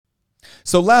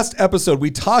So last episode,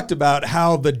 we talked about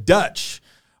how the Dutch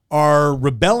are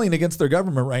rebelling against their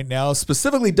government right now,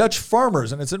 specifically Dutch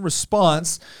farmers, and it's in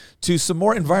response to some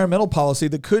more environmental policy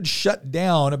that could shut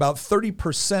down about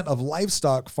 30% of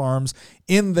livestock farms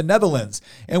in the Netherlands.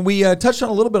 And we touched on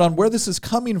a little bit on where this is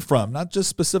coming from, not just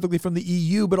specifically from the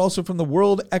EU, but also from the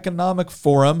World Economic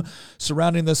Forum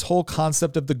surrounding this whole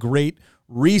concept of the Great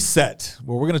Reset.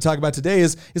 What we're going to talk about today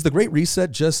is the Great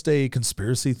Reset just a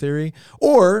conspiracy theory,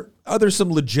 or are there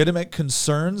some legitimate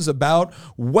concerns about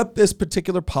what this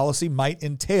particular policy might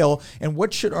entail, and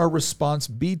what should our response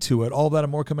be to it? All that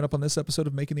and more coming up on this episode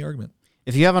of Making the Argument.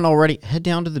 If you haven't already, head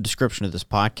down to the description of this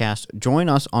podcast. Join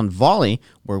us on Volley,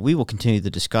 where we will continue the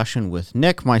discussion with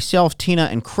Nick, myself, Tina,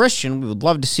 and Christian. We would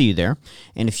love to see you there.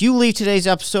 And if you leave today's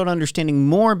episode understanding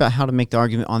more about how to make the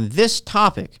argument on this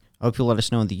topic, I hope you'll let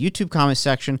us know in the YouTube comments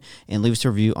section and leave us a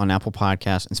review on Apple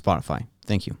Podcasts and Spotify.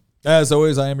 Thank you. As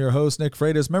always, I am your host, Nick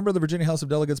Freitas, member of the Virginia House of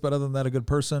Delegates, but other than that, a good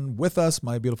person. With us,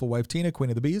 my beautiful wife, Tina, Queen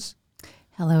of the Bees.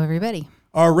 Hello, everybody.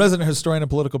 Our resident historian and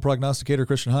political prognosticator,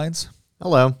 Christian Hines.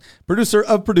 Hello. Producer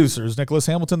of producers, Nicholas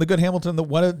Hamilton, the good Hamilton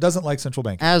that doesn't like central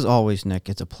banking. As always, Nick,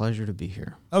 it's a pleasure to be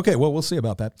here. Okay, well, we'll see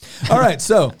about that. All right,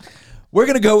 so we're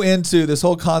going to go into this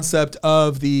whole concept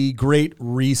of the Great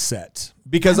Reset,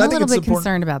 because I think it's important. I'm a little bit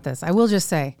concerned about this. I will just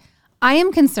say, I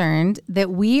am concerned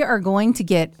that we are going to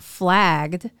get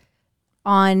flagged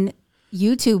on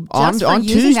YouTube just on for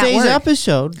using that Tuesday's word.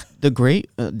 episode.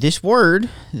 This word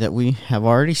that we have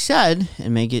already said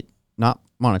and make it not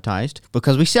monetized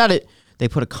because we said it. They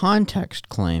put a context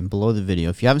claim below the video.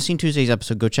 If you haven't seen Tuesday's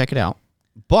episode, go check it out.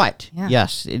 But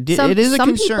yes, it is a concern.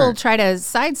 Some people try to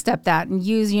sidestep that and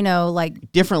use,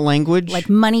 like different language, like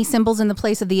money symbols in the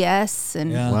place of the S.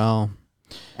 And well,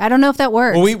 I don't know if that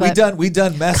works. Well, we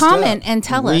done messed comment up. And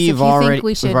tell us if you think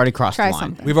we should we've already crossed try the line.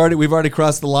 something. We've already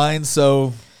crossed the line.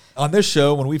 So on this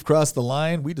show, when we've crossed the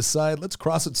line, we decide let's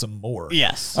cross it some more.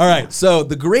 Yes. All right. So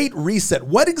the Great Reset.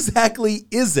 What exactly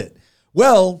is it?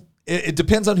 Well, it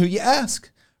depends on who you ask.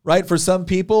 Right? For some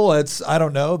people, it's, I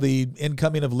don't know, the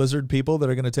incoming of lizard people that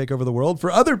are going to take over the world.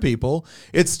 For other people,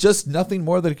 it's just nothing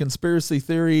more than a conspiracy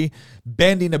theory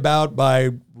bandied about by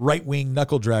right-wing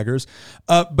knuckle draggers.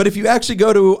 But if you actually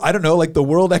go to, I don't know, like the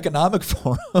World Economic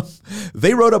Forum,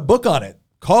 they wrote a book on it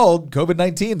called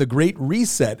COVID-19, The Great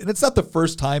Reset. And it's not the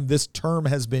first time this term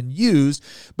has been used,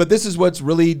 but this is what's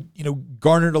really,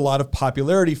 garnered a lot of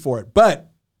popularity for it. But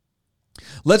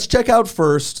let's check out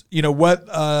first, what,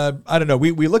 I don't know,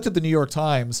 we looked at the New York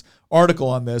Times article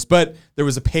on this, but there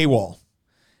was a paywall.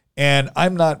 And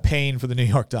I'm not paying for the New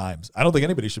York Times. I don't think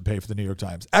anybody should pay for the New York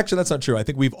Times. Actually, that's not true. I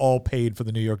think we've all paid for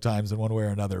the New York Times in one way or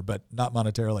another, but not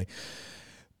monetarily.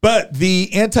 But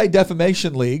the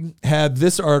Anti-Defamation League had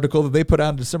this article that they put out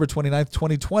on December 29th,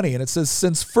 2020, and it says,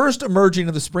 since first emerging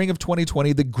in the spring of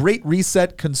 2020, the Great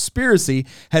Reset conspiracy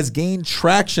has gained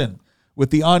traction with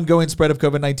the ongoing spread of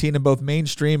COVID-19 in both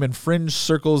mainstream and fringe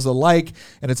circles alike,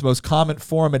 and its most common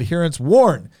form, adherents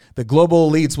warn that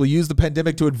global elites will use the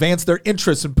pandemic to advance their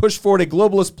interests and push forward a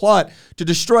globalist plot to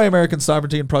destroy American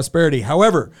sovereignty and prosperity.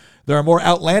 However, there are more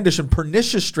outlandish and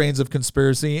pernicious strains of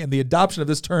conspiracy, and the adoption of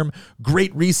this term,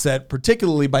 Great Reset,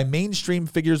 particularly by mainstream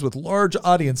figures with large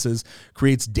audiences,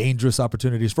 creates dangerous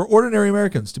opportunities for ordinary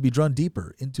Americans to be drawn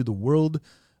deeper into the world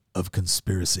of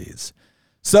conspiracies.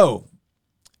 So,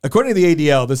 according to the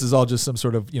ADL, this is all just some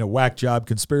sort of whack job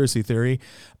conspiracy theory.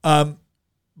 But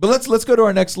let's go to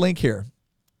our next link here.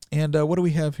 And what do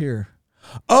we have here?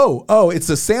 Oh, it's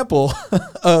a sample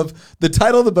of the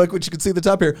title of the book, which you can see at the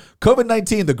top here,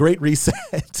 COVID-19, The Great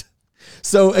Reset.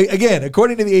 So again,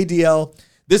 according to the ADL,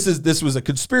 this was a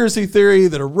conspiracy theory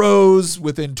that arose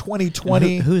within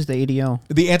 2020. Who's the ADL?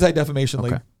 The Anti-Defamation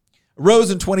League. Okay.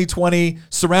 Rose in 2020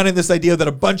 surrounding this idea that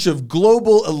a bunch of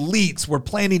global elites were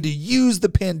planning to use the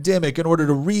pandemic in order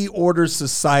to reorder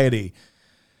society.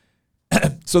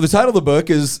 So the title of the book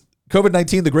is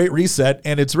COVID-19, The Great Reset,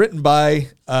 and it's written by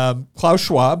Klaus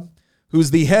Schwab, who's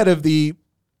the head of the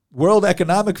World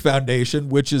Economic Foundation,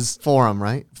 which is...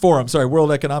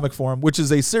 World Economic Forum, which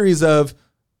is a series of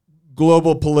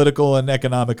global political and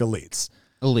economic elites.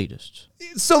 Elitists.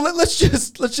 So let's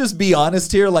just be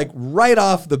honest here, like right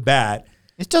off the bat.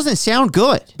 It doesn't sound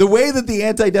good. The way that the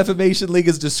Anti-Defamation League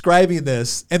is describing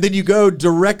this, and then you go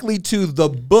directly to the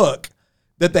book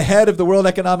that the head of the World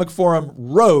Economic Forum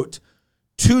wrote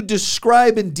to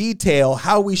describe in detail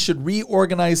how we should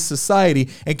reorganize society.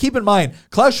 And keep in mind,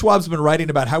 Klaus Schwab's been writing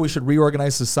about how we should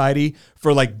reorganize society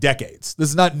for like decades. This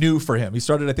is not new for him. He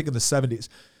started, I think, in the 70s.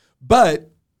 But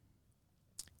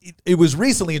it was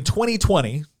recently in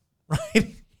 2020,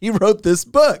 right? He wrote this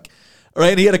book,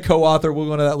 right? He had a co-author. We'll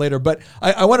go into that later. But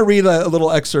I want to read a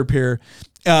little excerpt here.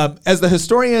 As the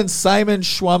historian Simon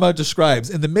Schwamma describes,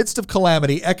 in the midst of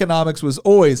calamity, economics was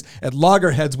always at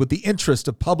loggerheads with the interest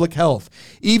of public health.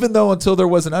 Even though until there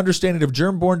was an understanding of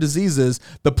germ-borne diseases,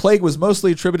 the plague was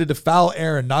mostly attributed to foul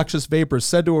air and noxious vapors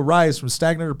said to arise from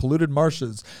stagnant or polluted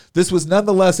marshes. This was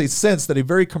nonetheless a sense that a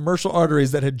very commercial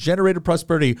arteries that had generated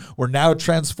prosperity were now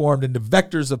transformed into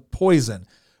vectors of poison.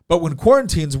 But when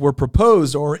quarantines were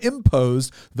proposed or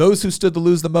imposed, those who stood to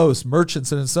lose the most,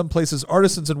 merchants and in some places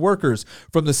artisans and workers,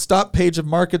 from the stop page of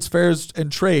markets, fairs,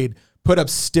 and trade, put up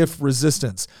stiff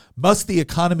resistance. Must the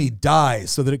economy die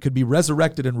so that it could be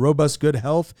resurrected in robust good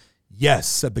health? Yes,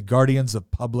 said the guardians of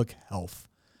public health.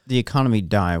 The economy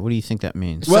die. What do you think that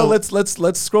means? Well, let's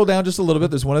scroll down just a little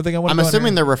bit. There's one other thing I want to I'm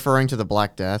assuming they're referring to the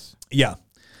Black Death. Yeah.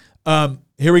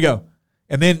 Here we go.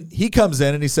 And then he comes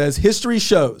in and he says, history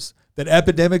shows that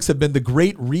epidemics have been the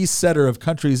great resetter of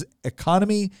countries'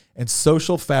 economy and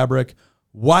social fabric.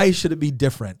 Why should it be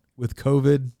different with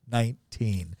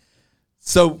COVID-19?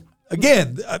 So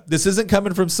again, this isn't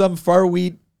coming from some far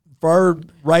right-wing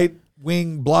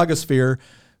blogosphere.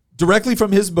 Directly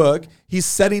from his book, he's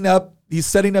setting up the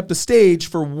stage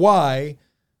for why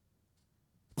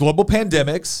global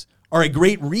pandemics are a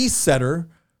great resetter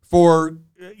for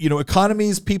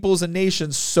economies, peoples, and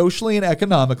nations socially and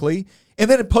economically. And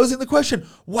then posing the question,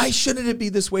 why shouldn't it be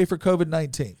this way for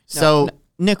COVID-19? So,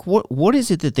 Nick, what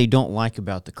is it that they don't like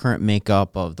about the current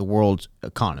makeup of the world's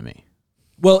economy?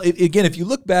 Well, again, if you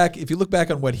look back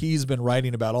on what he's been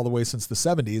writing about all the way since the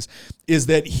 70s, is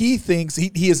that he thinks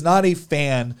he is not a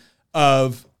fan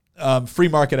of free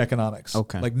market economics.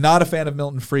 Okay. Like not a fan of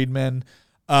Milton Friedman.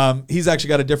 He's actually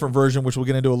got a different version, which we'll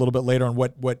get into a little bit later on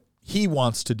what he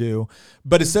wants to do.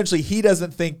 But essentially, he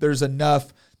doesn't think there's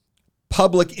enough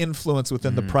public influence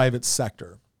within the private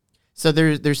sector. So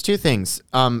there's two things.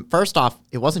 First off,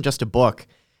 it wasn't just a book.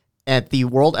 At the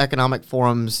World Economic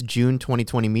Forum's June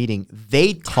 2020 meeting,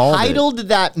 they titled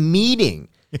that meeting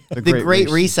The Great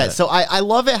Reset. So I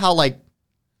love it how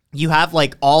you have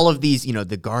all of these,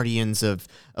 the guardians of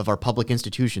our public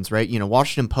institutions, right?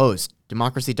 Washington Post,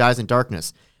 democracy dies in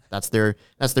darkness. That's their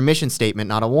mission statement,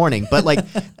 not a warning. But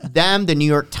them, the New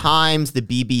York Times, the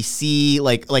BBC,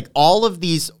 all of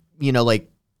these,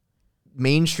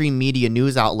 mainstream media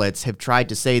news outlets have tried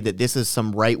to say that this is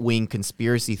some right-wing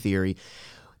conspiracy theory.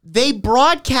 They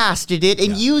broadcasted it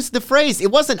and used the phrase.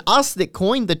 It wasn't us that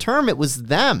coined the term. It was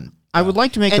them. I would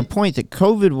like to make a point that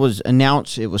COVID was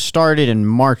announced. It was started in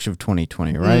March of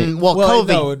 2020, right?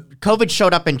 COVID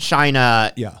showed up in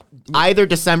China either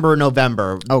December or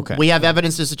November. Okay. We have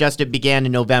evidence to suggest it began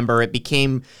in November. It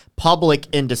became public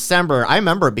in December. I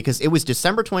remember because it was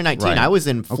December 2019. Right. I was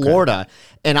in Florida,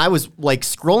 and I was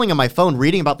scrolling on my phone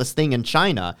reading about this thing in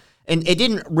China. And it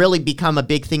didn't really become a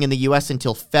big thing in the U.S.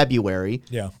 until February.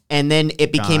 Yeah. And then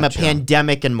it became a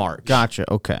pandemic in March. Gotcha.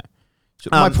 Okay. So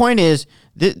my point is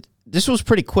that this was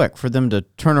pretty quick for them to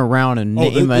turn around and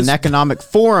name an economic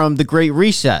forum the Great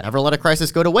Reset. Never let a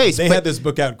crisis go to waste. They had this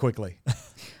book out quickly.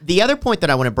 The other point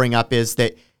that I want to bring up is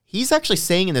that he's actually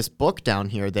saying in this book down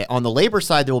here that on the labor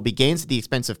side, there will be gains at the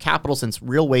expense of capital since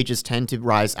real wages tend to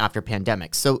rise after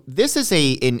pandemics. So this is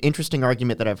an interesting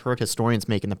argument that I've heard historians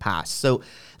make in the past. So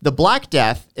the Black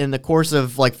Death in the course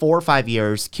of 4 or 5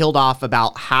 years killed off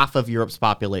about half of Europe's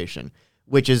population,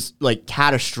 which is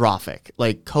catastrophic.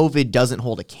 COVID doesn't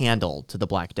hold a candle to the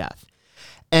Black Death.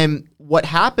 And what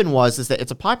happened is that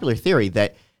it's a popular theory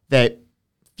that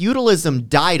feudalism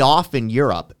died off in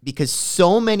Europe because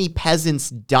so many peasants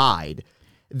died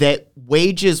that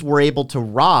wages were able to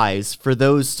rise for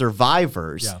those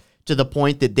survivors to the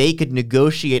point that they could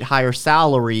negotiate higher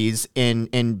salaries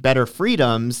and better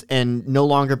freedoms and no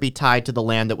longer be tied to the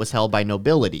land that was held by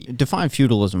nobility. Define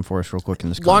feudalism for us real quick in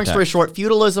this context. Long story short,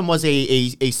 feudalism was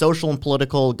a social and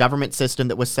political government system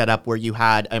that was set up where you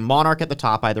had a monarch at the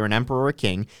top, either an emperor or a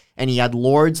king, and he had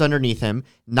lords underneath him,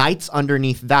 knights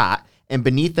underneath that, and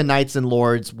beneath the knights and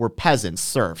lords were peasants,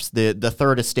 serfs, the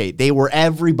third estate. They were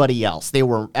everybody else. They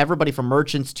were everybody from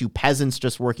merchants to peasants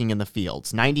just working in the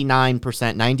fields. 99%,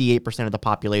 98% of the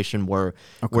population were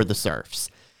the serfs.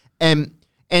 And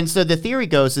so the theory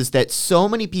goes is that so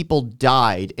many people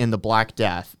died in the Black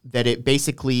Death that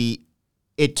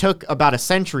it took about a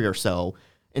century or so,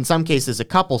 in some cases a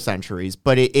couple centuries,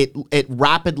 but it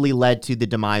rapidly led to the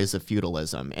demise of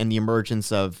feudalism and the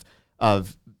emergence of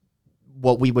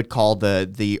what we would call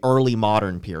the early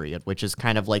modern period, which is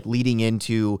kind of leading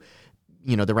into,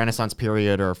 the Renaissance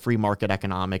period or free market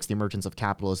economics, the emergence of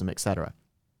capitalism, etc.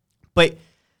 But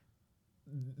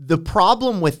the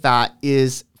problem with that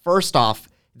is, first off,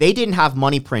 they didn't have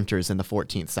money printers in the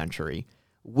 14th century.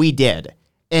 We did.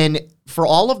 And for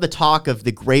all of the talk of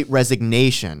the Great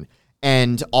Resignation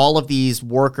and all of these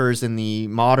workers in the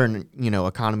modern,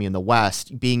 economy in the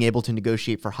West being able to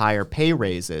negotiate for higher pay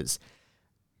raises.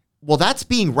 Well, that's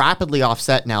being rapidly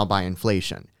offset now by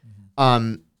inflation.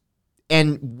 And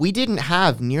we didn't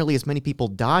have nearly as many people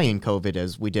die in COVID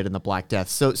as we did in the Black Death.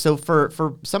 So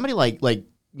for somebody like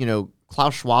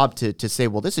Klaus Schwab to say,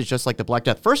 well, this is just like the Black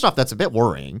Death. First off, that's a bit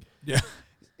worrying. Yeah.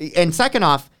 And second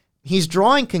off, he's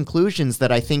drawing conclusions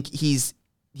that I think he's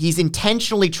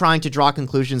intentionally trying to draw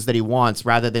conclusions that he wants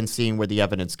rather than seeing where the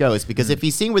evidence goes. Because if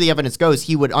he's seeing where the evidence goes,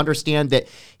 he would understand that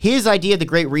his idea of the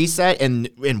Great Reset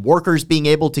and workers being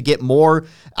able to get more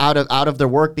out of their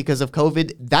work because of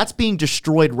COVID, that's being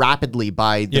destroyed rapidly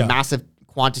by the massive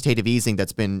quantitative easing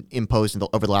that's been imposed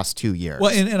over the last 2 years.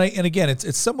 Well, and again,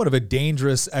 it's somewhat of a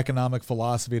dangerous economic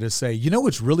philosophy to say,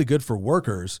 what's really good for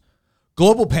workers?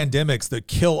 Global pandemics that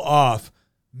kill off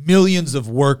millions of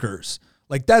workers.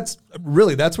 Like that's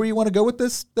where you want to go with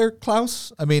this there,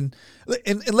 Klaus? I mean,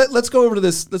 let's go over to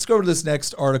this. Let's go over to this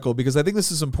next article because I think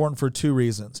this is important for two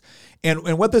reasons.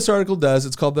 And what this article does,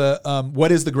 it's called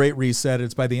What is the Great Reset?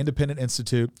 It's by the Independent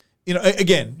Institute.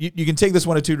 Again, you can take this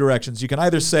one of two directions. You can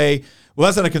either say, well,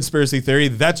 that's not a conspiracy theory.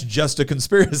 That's just a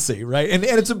conspiracy, right? And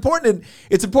it's important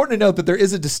to note that there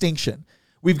is a distinction.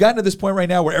 We've gotten to this point right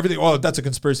now where everything, that's a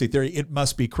conspiracy theory. It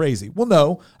must be crazy. Well,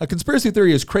 no, a conspiracy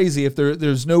theory is crazy if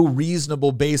there's no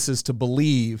reasonable basis to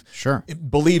believe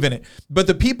in it. But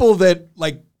the people that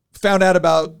found out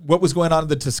about what was going on in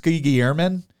the Tuskegee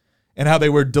Airmen and how they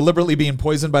were deliberately being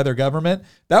poisoned by their government,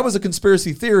 that was a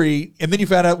conspiracy theory. And then you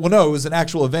found out, well, no, it was an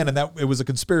actual event and that it was a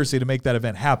conspiracy to make that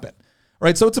event happen.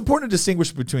 Right? So it's important to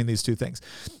distinguish between these two things.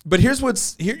 But here's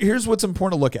what's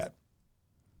important to look at.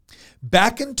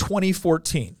 Back in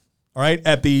 2014, all right,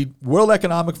 at the World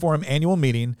Economic Forum annual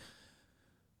meeting,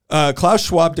 Klaus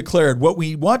Schwab declared, what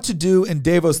we want to do in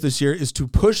Davos this year is to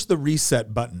push the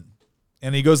reset button.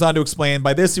 And he goes on to explain,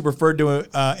 by this he referred to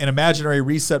an imaginary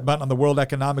reset button on the world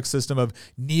economic system of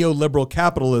neoliberal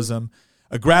capitalism.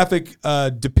 A graphic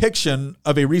depiction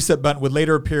of a reset button would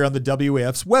later appear on the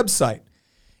WEF's website.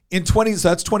 So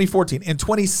that's 2014. In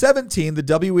 2017, the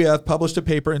WEF published a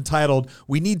paper entitled,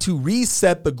 We Need to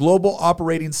Reset the Global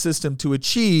Operating System to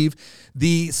Achieve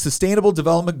the Sustainable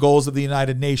Development Goals of the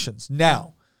United Nations.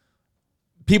 Now,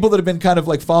 people that have been kind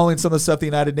of following some of the stuff the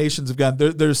United Nations have done,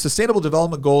 there's Sustainable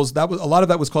Development Goals. A lot of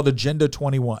that was called Agenda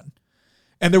 21.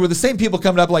 And there were the same people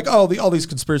coming up all these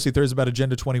conspiracy theories about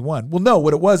Agenda 21. Well, no,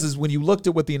 what it was is when you looked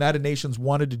at what the United Nations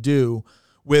wanted to do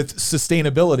with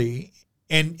sustainability,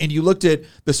 and you looked at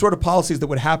the sort of policies that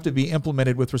would have to be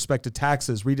implemented with respect to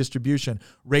taxes, redistribution,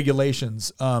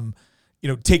 regulations,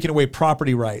 taking away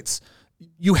property rights.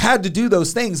 You had to do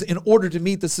those things in order to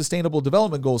meet the Sustainable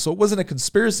Development Goals. So it wasn't a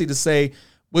conspiracy to say,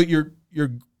 well,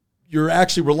 you're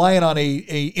actually relying on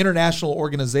a international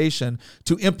organization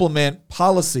to implement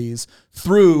policies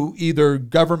through either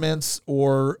governments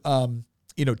or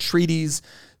treaties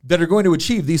that are going to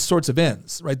achieve these sorts of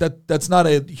ends. Right? That's not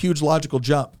a huge logical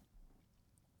jump.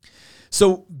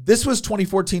 So this was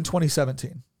 2014,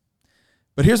 2017.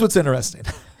 But here's what's interesting.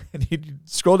 And you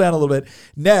scroll down a little bit.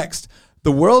 Next,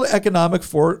 the World Economic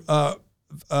Forum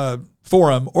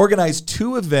organized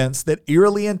two events that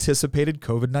eerily anticipated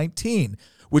COVID-19,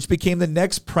 which became the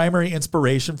next primary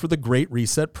inspiration for the Great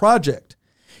Reset Project.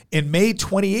 In May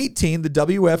 2018, the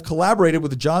WEF collaborated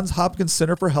with the Johns Hopkins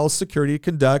Center for Health Security to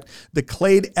conduct the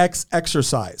CLADE-X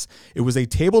exercise. It was a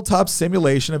tabletop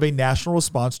simulation of a national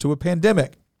response to a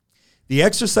pandemic. The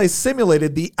exercise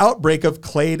simulated the outbreak of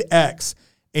Clade-X,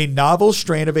 a novel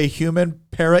strain of a human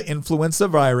para-influenza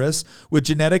virus with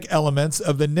genetic elements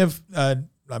of the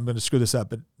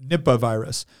Nipah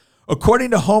virus.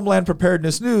 According to Homeland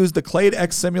Preparedness News, the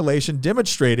Clade-X simulation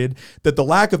demonstrated that the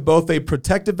lack of both a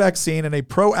protective vaccine and a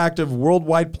proactive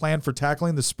worldwide plan for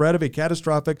tackling the spread of a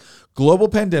catastrophic global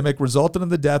pandemic resulted in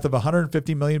the death of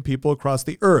 150 million people across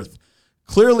the earth.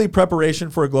 Clearly,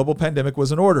 preparation for a global pandemic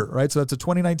was in order, right? So that's a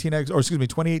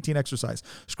 2018 exercise.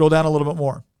 Scroll down a little bit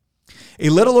more. A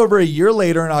little over a year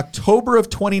later, in October of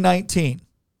 2019,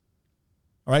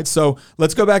 all right, so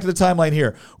let's go back to the timeline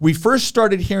here. We first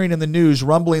started hearing in the news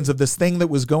rumblings of this thing that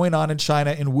was going on in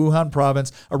China in Wuhan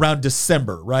province around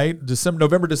December, right?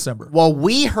 November, December. Well,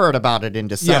 we heard about it in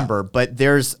December, but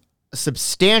there's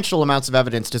substantial amounts of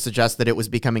evidence to suggest that it was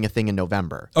becoming a thing in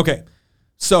November. Okay,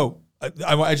 so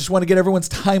I just want to get everyone's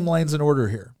timelines in order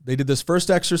here. They did this first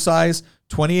exercise,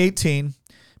 2018,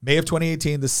 May of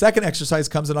 2018. The second exercise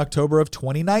comes in October of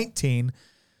 2019.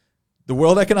 The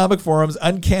World Economic Forum's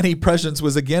uncanny presence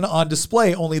was again on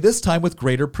display, only this time with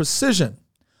greater precision.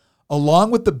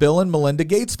 Along with the Bill and Melinda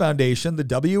Gates Foundation, the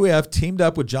WEF teamed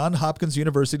up with Johns Hopkins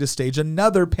University to stage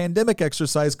another pandemic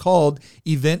exercise called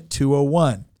Event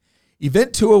 201.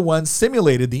 Event 201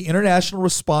 simulated the international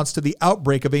response to the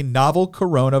outbreak of a novel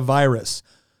coronavirus.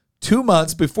 2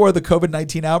 months before the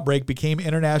COVID-19 outbreak became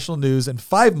international news and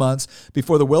 5 months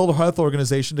before the World Health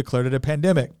Organization declared it a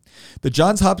pandemic. The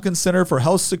Johns Hopkins Center for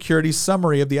Health Security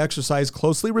summary of the exercise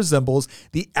closely resembles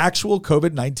the actual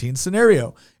COVID-19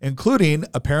 scenario, including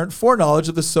apparent foreknowledge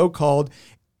of the so-called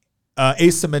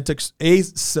asymptomatic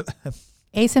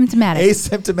You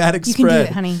spread. can do it,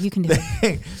 honey. You can do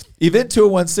it. Event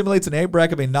 201 simulates an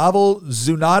outbreak of a novel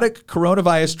zoonotic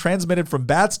coronavirus transmitted from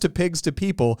bats to pigs to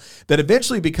people that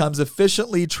eventually becomes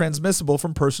efficiently transmissible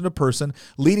from person to person,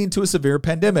 leading to a severe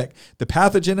pandemic. The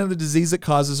pathogen and the disease it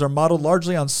causes are modeled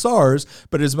largely on SARS,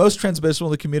 but it is most transmissible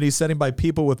in the community setting by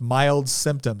people with mild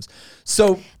symptoms.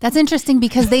 So That's interesting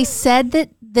because they said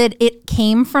that it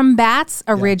came from bats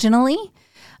originally.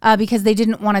 Because they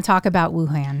didn't want to talk about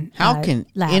Wuhan. How can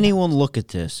lab. anyone look at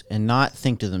this and not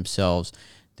think to themselves,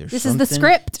 there's This is something the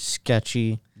script.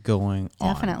 sketchy going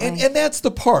on? Definitely. And that's the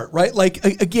part, right? Like,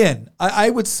 again, I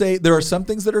would say there are some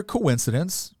things that are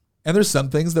coincidence and there's some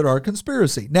things that are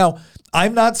conspiracy. Now,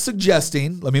 I'm not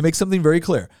suggesting, let me make something very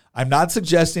clear. I'm not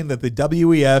suggesting that the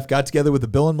WEF got together with the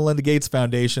Bill and Melinda Gates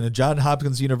Foundation and Johns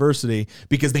Hopkins University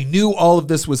because they knew all of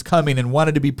this was coming and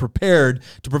wanted to be prepared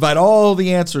to provide all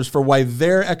the answers for why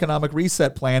their economic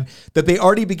reset plan that they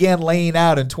already began laying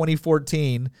out in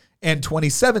 2014 and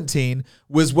 2017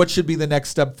 was what should be the next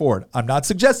step forward. I'm not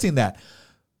suggesting that.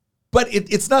 But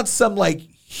it's not some like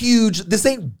huge, this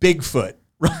ain't Bigfoot,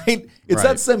 right? It's Right.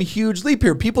 not some huge leap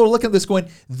here. People are looking at this going,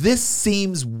 this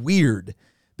seems weird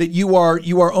that you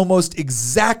are almost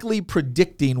exactly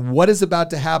predicting what is about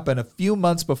to happen a few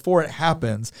months before it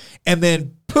happens. And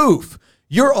then poof,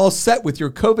 you're all set with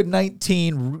your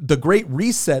COVID-19, The Great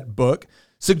Reset book,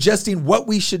 suggesting what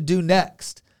we should do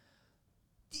next.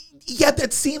 Yeah,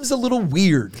 that seems a little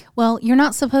weird. Well, you're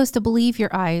not supposed to believe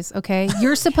your eyes, okay?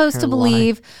 You're supposed to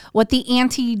believe what the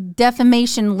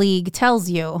Anti-Defamation League tells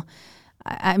you.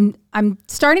 I'm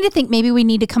starting to think maybe we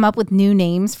need to come up with new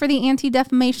names for the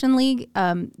Anti-Defamation League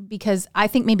because I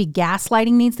think maybe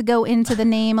gaslighting needs to go into the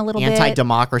name a little bit.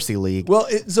 Anti-Democracy League. Well,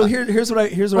 here's what I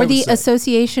Or would the say.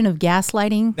 Association of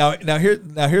Gaslighting.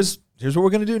 Here's what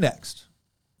we're going to do next,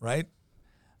 right?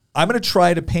 I'm going to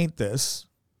try to paint this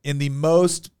in the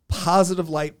most positive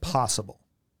light possible,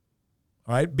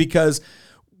 all right? Because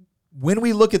when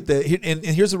we look at and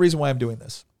here's the reason why I'm doing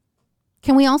this.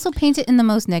 Can we also paint it in the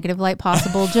most negative light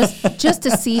possible just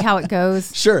to see how it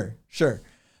goes? Sure.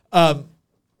 Well,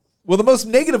 the most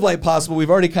negative light possible we've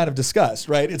already kind of discussed,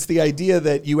 right? It's the idea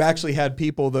that you actually had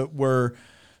people that were,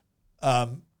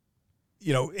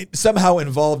 somehow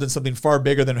involved in something far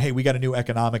bigger than, hey, we got a new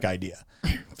economic idea.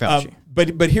 Fauci.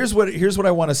 But here's what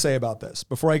I want to say about this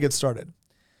before I get started.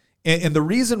 And the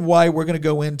reason why we're going to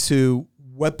go into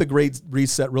what the Great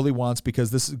Reset really wants,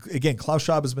 because this is, again, Klaus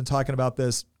Schwab has been talking about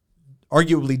this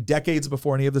arguably decades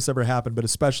before any of this ever happened, but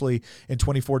especially in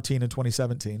 2014 and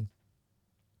 2017.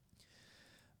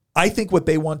 I think what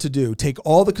they want to do, take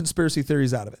all the conspiracy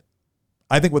theories out of it.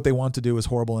 I think what they want to do is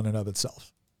horrible in and of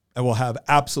itself and will have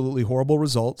absolutely horrible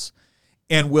results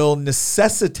and will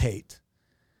necessitate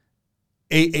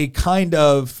a kind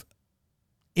of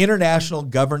international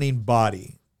governing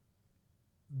body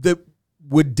that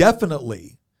would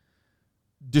definitely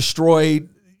destroy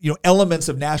elements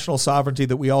of national sovereignty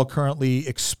that we all currently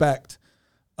expect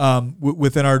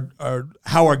within our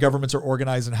how our governments are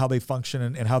organized and how they function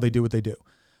and how they do what they do.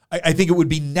 I think it would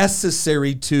be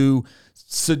necessary to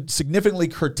significantly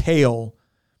curtail,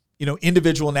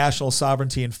 individual national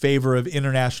sovereignty in favor of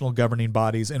international governing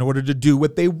bodies in order to do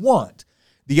what they want.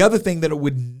 The other thing that it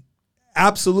would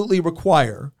absolutely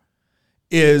require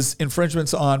is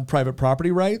infringements on private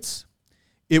property rights.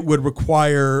 It would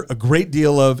require a great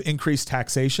deal of increased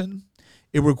taxation.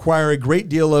 It would require a great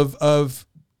deal of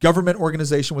government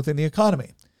organization within the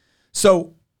economy.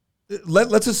 So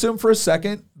let's assume for a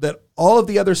second that all of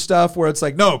the other stuff where it's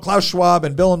like, no, Klaus Schwab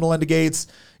and Bill and Melinda Gates,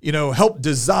 helped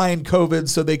design COVID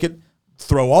so they could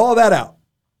throw all of that out,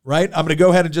 right? I'm going to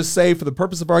go ahead and just say, for the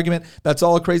purpose of argument, that's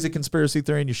all a crazy conspiracy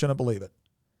theory and you shouldn't believe it.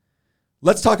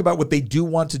 Let's talk about what they do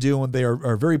want to do and they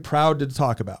are very proud to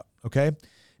talk about, okay?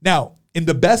 Now, in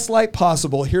the best light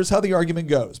possible, here's how the argument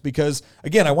goes. Because,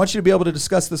 again, I want you to be able to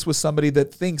discuss this with somebody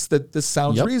that thinks that this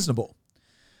sounds reasonable.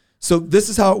 So this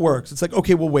is how it works. It's like,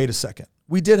 okay, well, wait a second.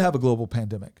 We did have a global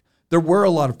pandemic. there were a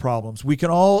lot of problems. We can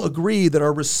all agree that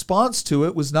our response to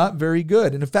it was not very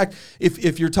good. And in fact,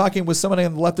 if you're talking with somebody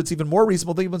on the left that's even more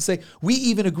reasonable, they even say, we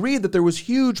even agree that there was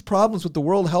huge problems with the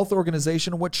World Health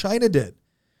Organization and what China did.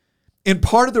 And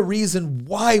part of the reason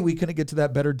why we couldn't get to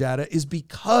that better data is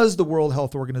because the World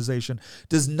Health Organization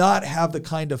does not have the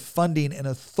kind of funding and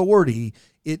authority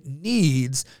it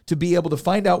needs to be able to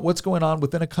find out what's going on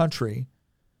within a country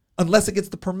unless it gets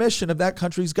the permission of that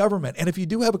country's government. And if you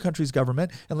do have a country's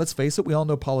government, and let's face it, we all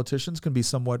know politicians can be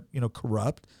somewhat,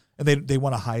 corrupt, and they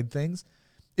want to hide things.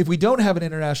 If we don't have an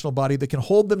international body that can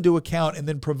hold them to account and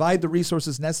then provide the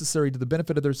resources necessary to the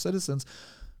benefit of their citizens,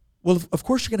 well, of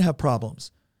course you're going to have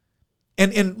problems.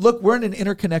 And look, we're in an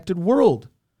interconnected world.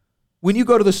 When you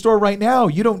go to the store right now,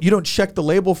 you don't check the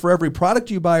label for every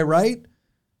product you buy, right?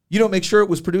 You don't make sure it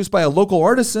was produced by a local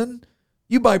artisan.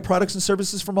 You buy products and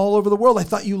services from all over the world. I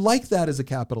thought you liked that as a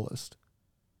capitalist.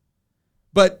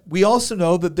 But we also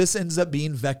know that this ends up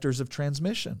being vectors of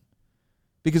transmission.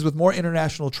 Because with more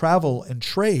international travel and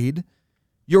trade,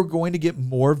 you're going to get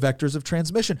more vectors of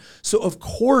transmission. So of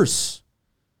course,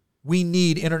 we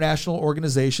need international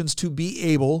organizations to be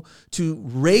able to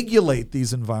regulate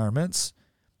these environments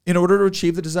in order to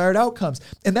achieve the desired outcomes.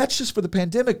 And that's just for the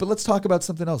pandemic, but let's talk about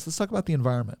something else. Let's talk about the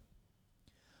environment.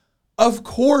 Of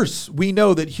course, we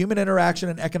know that human interaction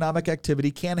and economic activity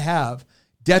can have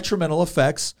detrimental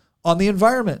effects on the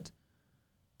environment.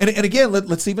 And again,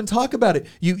 let's even talk about it.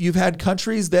 You've had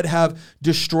countries that have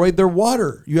destroyed their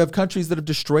water. You have countries that have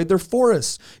destroyed their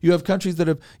forests. You have countries that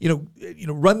have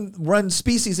run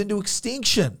species into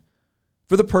extinction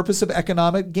for the purpose of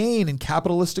economic gain and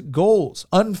capitalistic goals,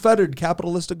 unfettered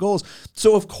capitalistic goals.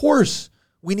 So of course,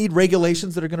 we need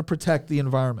regulations that are going to protect the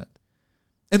environment.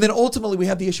 And then ultimately, we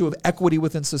have the issue of equity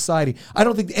within society. I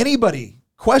don't think anybody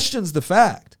questions the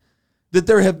fact that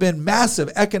there have been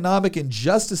massive economic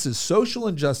injustices, social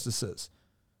injustices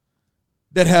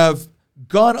that have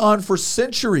gone on for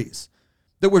centuries,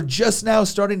 that we're just now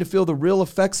starting to feel the real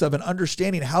effects of and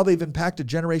understanding how they've impacted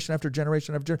generation after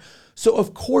generation after generation. So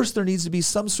of course, there needs to be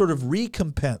some sort of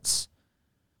recompense.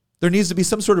 There needs to be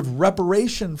some sort of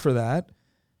reparation for that.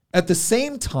 At the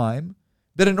same time,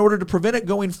 that in order to prevent it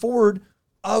going forward,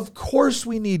 of course,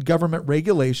 we need government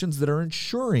regulations that are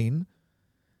ensuring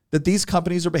that these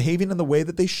companies are behaving in the way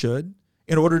that they should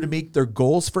in order to meet their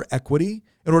goals for equity,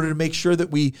 in order to make sure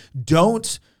that we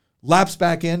don't lapse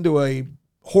back into a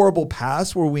horrible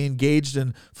past where we engaged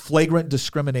in flagrant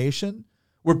discrimination,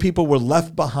 where people were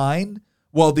left behind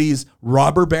while these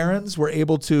robber barons were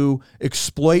able to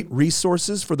exploit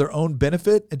resources for their own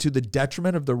benefit and to the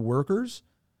detriment of their workers.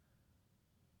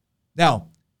 Now,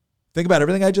 think about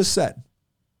everything I just said.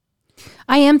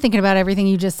 I am thinking about everything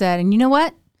you just said. And you know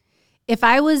what? If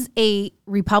I was a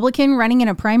Republican running in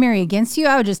a primary against you,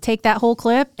 I would just take that whole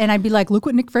clip and I'd be like, look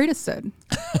what Nick Freitas said.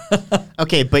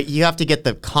 Okay, but you have to get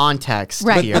the context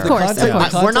right, here. Of course.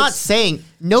 We're not saying,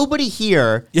 nobody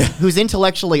here who's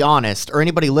intellectually honest or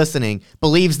anybody listening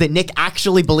believes that Nick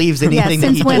actually believes anything that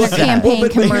he since when just are said. campaign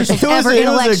commercials ever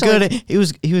intellectually?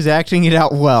 He was acting it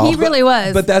out well. He really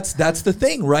was. But that's the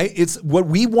thing, right? It's what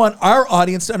we want our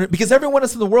audience to understand, because everyone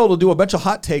else in the world will do a bunch of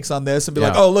hot takes on this and be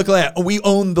like, oh, look at that. We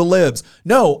own the libs.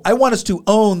 No, I want us to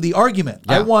own the argument.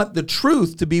 I want the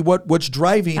truth to be what's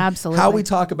driving how we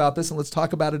talk about this, and let's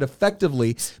talk about it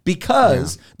effectively,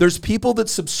 because there's people that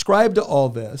subscribe to all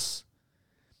this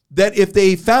that if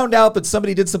they found out that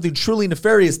somebody did something truly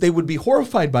nefarious, they would be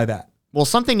horrified by that. Well,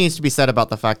 something needs to be said about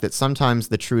the fact that sometimes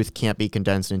the truth can't be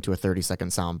condensed into a 30-second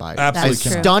soundbite. Absolutely.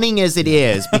 As stunning as it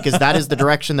is, because that is the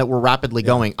direction that we're rapidly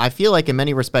going. I feel like in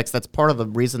many respects, that's part of the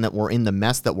reason that we're in the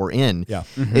mess that we're in,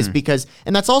 is because,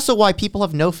 and that's also why people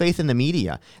have no faith in the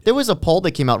media. There was a poll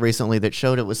that came out recently that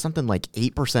showed it was something like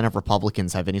 8% of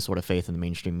Republicans have any sort of faith in the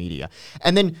mainstream media.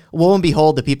 And then, lo and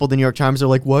behold, the people at the New York Times are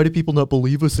like, why do people not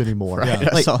believe us anymore?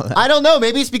 Right, Like, I don't know.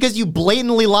 Maybe it's because you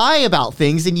blatantly lie about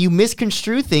things and you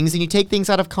misconstrue things and you take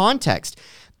things out of context.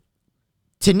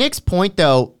 To Nick's point,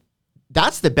 though,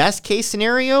 that's the best case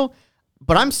scenario,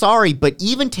 but I'm sorry, but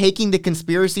even taking the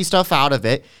conspiracy stuff out of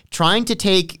it, trying to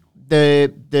take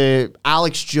the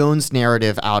Alex Jones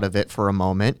narrative out of it for a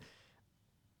moment,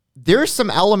 there's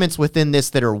some elements within this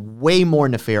that are way more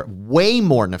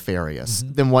nefarious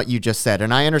than what you just said.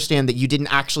 And I understand that you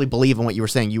didn't actually believe in what you were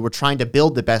saying. You were trying to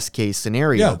build the best case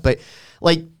scenario, but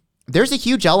like, there's a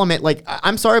huge element, like,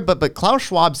 I'm sorry, but Klaus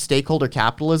Schwab's stakeholder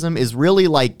capitalism is really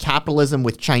like capitalism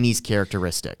with Chinese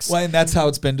characteristics. Well, and that's how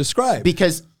it's been described.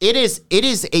 Because it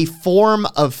is a form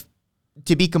of,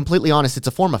 to be completely honest, it's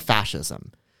a form of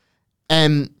fascism.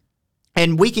 And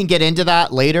we can get into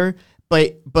that later,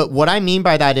 But what I mean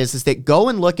by that is that go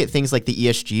and look at things like the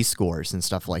ESG scores and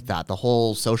stuff like that, the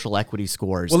whole social equity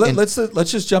scores. Well, let's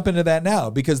just jump into that now,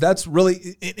 because that's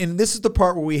really, and this is the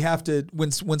part where we have to,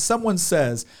 when someone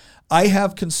says, I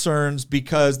have concerns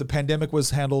because the pandemic was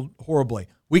handled horribly,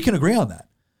 we can agree on that.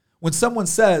 When someone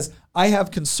says, I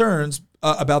have concerns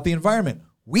about the environment,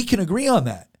 we can agree on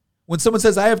that. When someone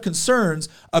says, I have concerns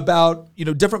about,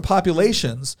 different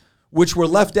populations which were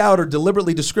left out or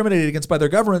deliberately discriminated against by their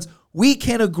governments, we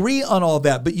can agree on all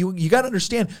that. But you got to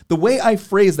understand, the way I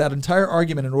phrase that entire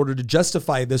argument in order to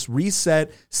justify this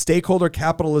reset stakeholder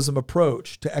capitalism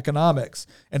approach to economics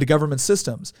and to government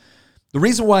systems, the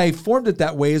reason why I formed it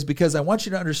that way is because I want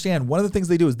you to understand one of the things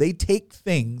they do is they take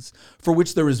things for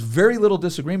which there is very little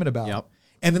disagreement about,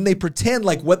 and then they pretend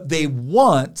like what they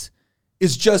want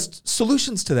is just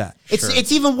solutions to that.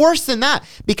 It's even worse than that,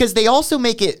 because they also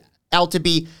make it out to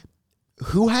be,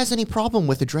 who has any problem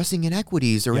with addressing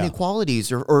inequities or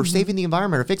inequalities or saving the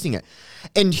environment or fixing it?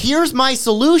 And here's my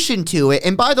solution to it.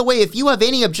 And by the way, if you have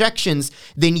any objections,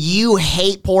 then you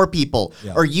hate poor people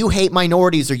or you hate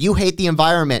minorities or you hate the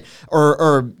environment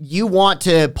or you want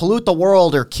to pollute the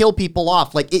world or kill people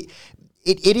off. Like it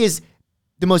is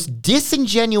the most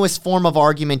disingenuous form of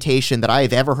argumentation that I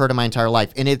have ever heard in my entire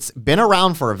life. And it's been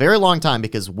around for a very long time,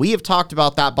 because we have talked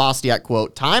about that Bastiat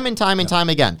quote time and time and time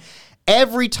again.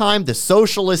 Every time the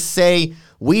socialists say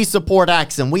we support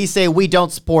X and we say we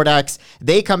don't support X,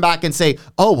 they come back and say,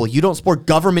 oh, well, you don't support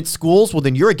government schools? Well,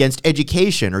 then you're against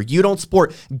education. Or you don't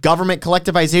support government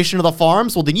collectivization of the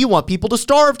farms? Well, then you want people to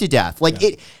starve to death. Like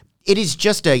it is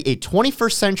just a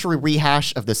 21st century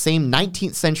rehash of the same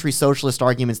 19th century socialist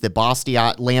arguments that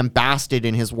Bastiat lambasted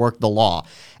in his work, The Law.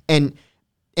 And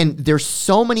there's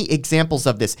so many examples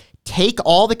of this. Take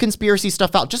all the conspiracy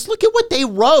stuff out. Just look at what they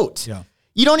wrote. Yeah.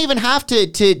 You don't even have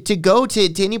to go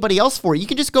to anybody else for it. You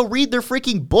can just go read their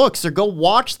freaking books or go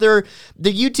watch the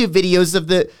YouTube videos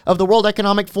of the World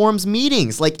Economic Forum's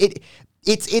meetings. Like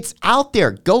it's out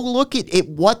there. Go look at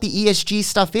what the ESG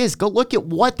stuff is. Go look at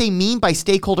what they mean by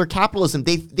stakeholder capitalism.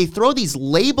 They throw these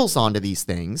labels onto these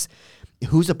things.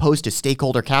 Who's opposed to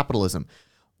stakeholder capitalism?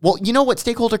 Well, you know what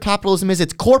stakeholder capitalism is?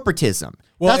 It's corporatism.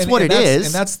 Well, that's what it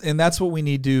is. And that's what we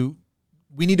need to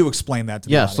explain that to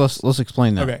the audience. Yes, let's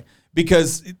explain that. Okay.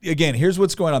 Because, again, here's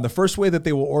what's going on. The first way that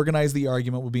they will organize the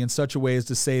argument will be in such a way as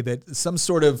to say that some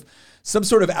sort of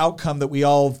outcome that we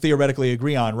all theoretically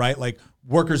agree on, right? Like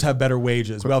workers have better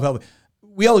wages.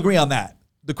 We all agree on that.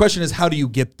 The question is, how do you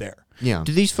get there? Yeah.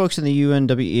 Do these folks in the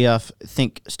UNWEF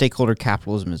think stakeholder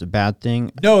capitalism is a bad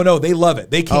thing? No, they love it.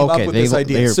 They came up with this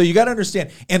idea. So you got to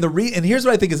understand. And here's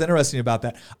what I think is interesting about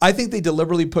that. I think they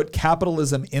deliberately put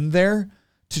capitalism in there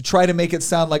to try to make it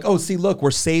sound like, oh, see, look, we're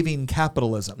saving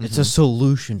capitalism. It's a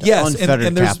solution to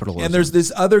unfettered capitalism. And there's this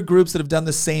other groups that have done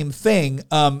the same thing.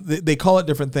 They call it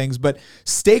different things, but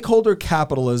stakeholder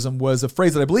capitalism was a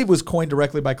phrase that I believe was coined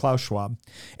directly by Klaus Schwab.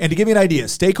 And to give you an idea,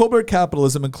 stakeholder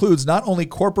capitalism includes not only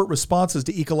corporate responses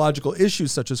to ecological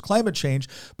issues such as climate change,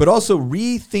 but also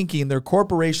rethinking their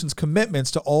corporations'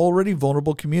 commitments to already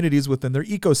vulnerable communities within their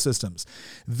ecosystems.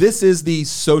 This is the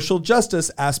social justice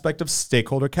aspect of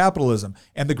stakeholder capitalism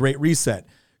and the Great Reset.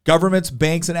 Governments,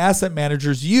 banks, and asset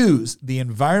managers use the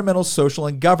Environmental, Social,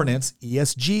 and Governance,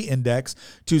 ESG index,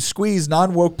 to squeeze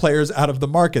non-woke players out of the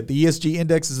market. The ESG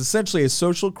index is essentially a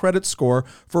social credit score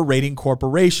for rating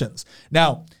corporations.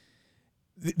 Now,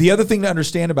 the other thing to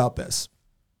understand about this,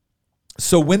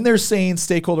 so when they're saying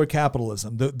stakeholder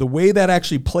capitalism, the way that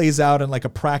actually plays out in like a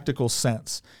practical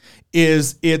sense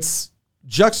is it's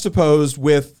juxtaposed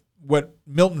with what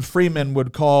Milton Friedman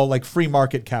would call like free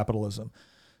market capitalism.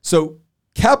 So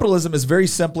capitalism is very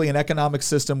simply an economic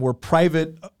system where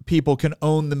private people can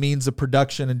own the means of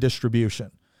production and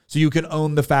distribution. So you can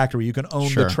own the factory, you can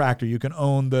own the tractor, you can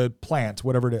own the plant,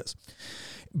 whatever it is.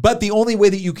 But the only way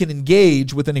that you can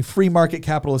engage within a free market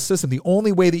capitalist system, the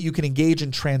only way that you can engage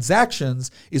in transactions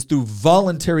is through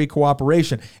voluntary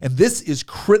cooperation. And this is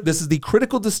the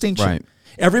critical distinction. Right.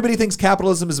 Everybody thinks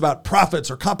capitalism is about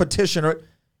profits or competition, or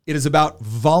it is about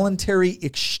voluntary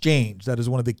exchange. That is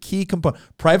one of the key components.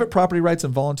 Private property rights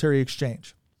and voluntary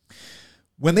exchange.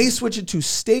 When they switch it to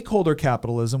stakeholder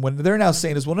capitalism, what they're now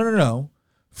saying is, well, no.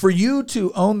 For you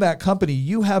to own that company,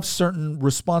 you have certain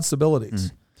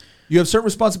responsibilities. You have certain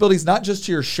responsibilities not just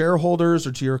to your shareholders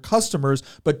or to your customers,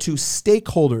 but to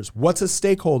stakeholders. What's a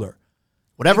stakeholder?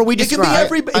 Whatever we It can describe.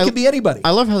 be it can be anybody.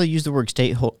 I love how they use the word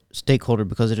stakeholder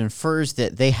because it infers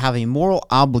that they have a moral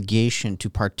obligation to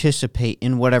participate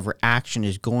in whatever action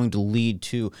is going to lead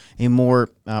to a more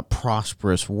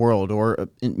prosperous world, or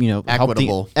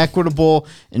Equitable. equitable,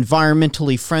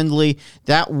 environmentally friendly.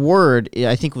 That word,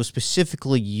 I think, was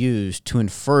specifically used to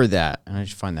infer that, and I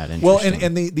just find that interesting. Well,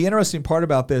 and the interesting part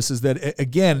about this is that,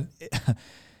 again,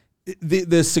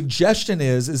 the suggestion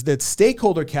is that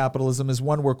stakeholder capitalism is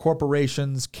one where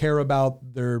corporations care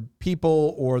about their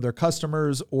people or their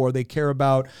customers, or they care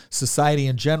about society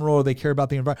in general, or they care about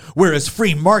the environment. Whereas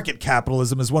free market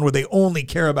capitalism is one where they only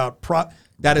care about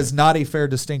That is not a fair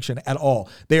distinction at all.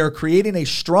 They are creating a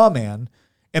straw man,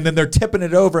 and then they're tipping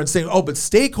it over and saying, oh, but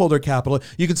stakeholder capital,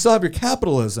 you can still have your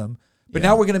capitalism, but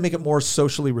now we're going to make it more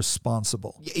socially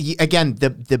responsible. Again,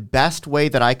 the best way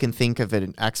that I can think of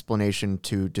an explanation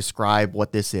to describe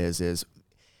what this is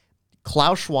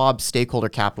Klaus Schwab's stakeholder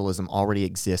capitalism already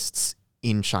exists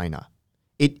in China.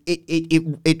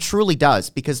 It truly does,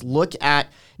 because look at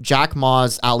Jack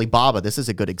Ma's Alibaba. This is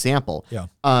a good example. Yeah.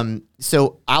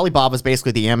 So Alibaba is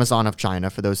basically the Amazon of China,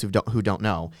 for those who don't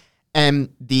know. And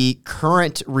the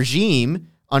current regime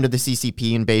under the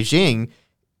CCP in Beijing,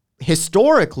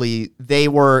 historically, they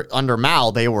were under Mao.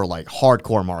 They were like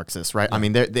hardcore Marxists, right? Yeah. I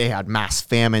mean, they had mass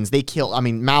famines.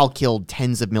 Mao killed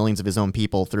tens of millions of his own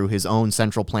people through his own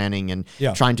central planning and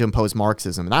trying to impose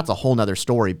Marxism. And that's a whole nother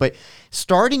story. But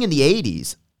starting in the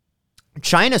 80s,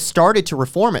 China started to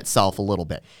reform itself a little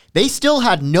bit. They still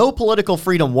had no political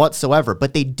freedom whatsoever,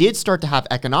 but they did start to have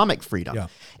economic freedom. Yeah.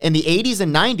 In the 80s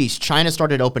and 90s, China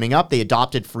started opening up. They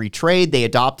adopted free trade. They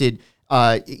adopted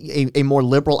a more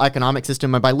liberal economic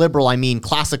system. And by liberal, I mean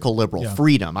classical liberal,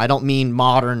 freedom. I don't mean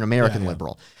modern American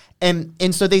liberal.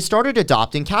 And so they started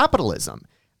adopting capitalism.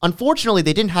 Unfortunately,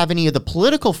 they didn't have any of the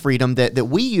political freedom that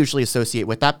we usually associate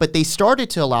with that, but they started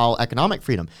to allow economic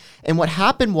freedom. And what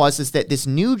happened was that this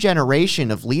new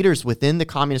generation of leaders within the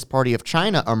Communist Party of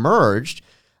China emerged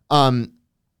in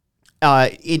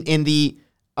the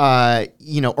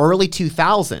early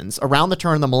 2000s, around the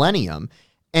turn of the millennium.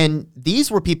 And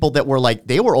these were people that were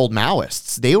they were old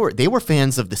Maoists. They were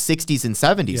fans of the 60s and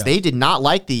 70s. Yeah. They did not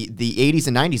like the 80s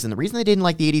and 90s. And the reason they didn't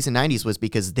like the 80s and 90s was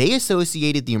because they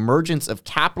associated the emergence of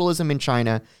capitalism in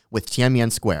China with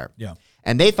Tiananmen Square. Yeah.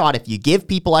 And they thought if you give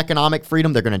people economic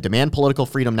freedom, they're going to demand political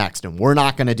freedom next. And we're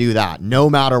not going to do that, no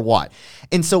matter what.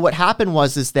 And so what happened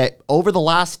was that over the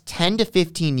last 10 to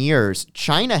 15 years,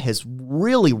 China has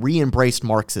really re-embraced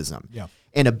Marxism. Yeah.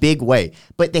 In a big way,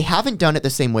 but they haven't done it the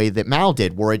same way that Mao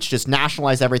did, where it's just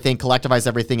nationalize everything, collectivize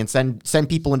everything, and send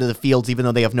people into the fields even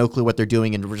though they have no clue what they're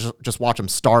doing, and just watch them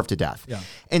starve to death. Yeah.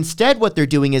 Instead, what they're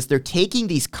doing is they're taking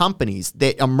these companies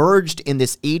that emerged in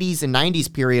this 80s and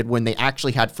 90s period when they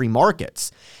actually had free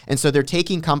markets, and so they're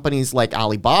taking companies like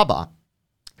Alibaba.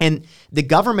 And the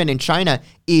government in China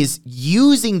is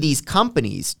using these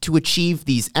companies to achieve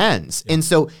these ends. Yeah. And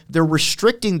so they're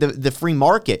restricting the free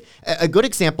market. A good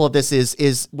example of this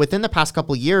is within the past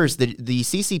couple of years, the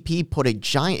CCP put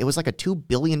it was like a $2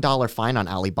 billion fine on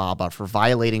Alibaba for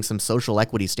violating some social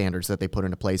equity standards that they put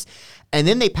into place. And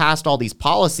then they passed all these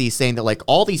policies saying that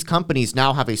all these companies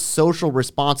now have a social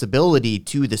responsibility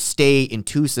to the state and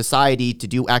to society to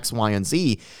do X, Y, and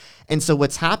Z. And so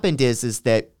what's happened is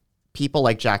that people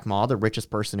like Jack Ma, the richest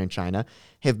person in China,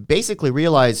 have basically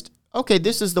realized, okay,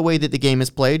 this is the way that the game is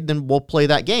played, then we'll play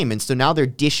that game. And so now they're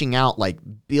dishing out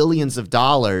billions of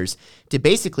dollars to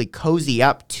basically cozy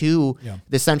up to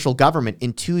the central government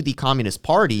and to the Communist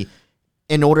Party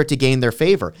in order to gain their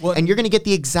favor. Well, and you're going to get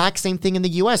the exact same thing in the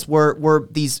US where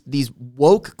these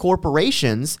woke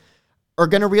corporations are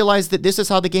going to realize that this is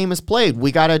how the game is played.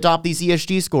 We got to adopt these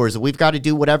ESG scores. We've got to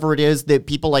do whatever it is that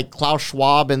people like Klaus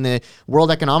Schwab and the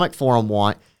World Economic Forum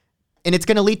want. And it's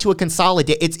going to lead to a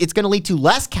it's going to lead to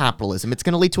less capitalism. It's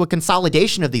going to lead to a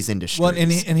consolidation of these industries. Well,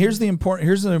 and here's the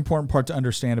important part to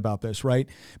understand about this, right?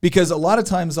 Because a lot of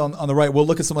times on the right, we'll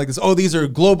look at something like this. Oh, these are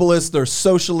globalists. They're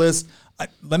socialists.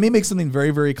 Let me make something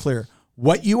very, very clear.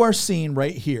 What you are seeing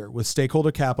right here with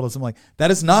stakeholder capitalism,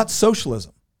 that is not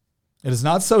socialism. It is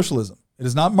not socialism. It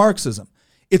is not Marxism.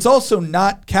 It's also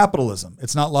not capitalism.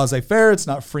 It's not laissez-faire. It's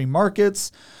not free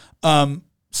markets.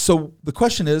 So the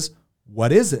question is,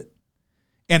 what is it?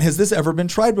 And has this ever been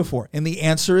tried before? And the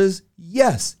answer is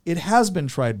yes, it has been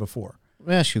tried before. Let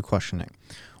me ask you a question, Nick.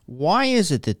 Why is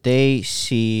it that they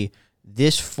see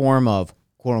this form of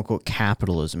quote-unquote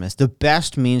capitalism as the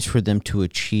best means for them to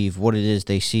achieve what it is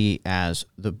they see as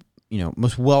the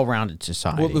most well-rounded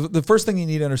society? Well, the first thing you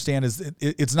need to understand is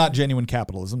it's not genuine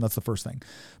capitalism. That's the first thing.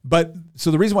 But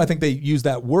so the reason why I think they use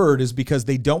that word is because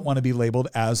they don't want to be labeled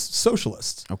as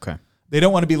socialists. Okay. They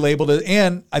don't want to be labeled as,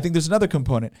 and I think there's another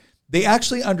component. They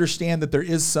actually understand that there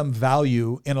is some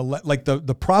value in like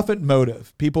the profit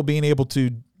motive, people being able to,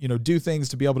 do things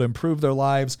to be able to improve their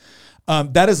lives.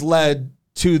 That has led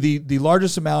to the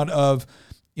largest amount of,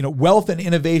 wealth and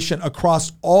innovation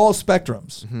across all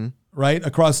spectrums, right?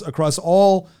 Across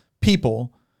all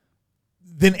people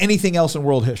than anything else in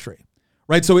world history.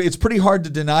 Right. So it's pretty hard to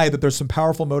deny that there's some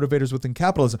powerful motivators within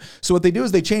capitalism. So what they do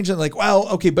is they change it like, well,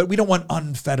 okay, but we don't want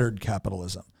unfettered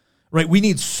capitalism, right? We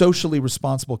need socially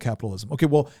responsible capitalism. Okay,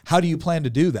 well, how do you plan to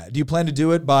do that? Do you plan to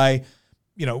do it by,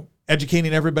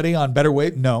 educating everybody on better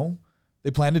ways? No,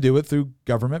 they plan to do it through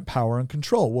government power and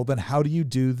control. Well, then how do you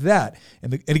do that?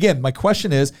 And again, my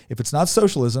question is, if it's not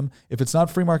socialism, if it's not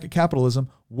free market capitalism,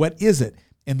 what is it?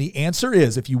 And the answer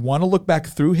is, if you want to look back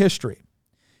through history,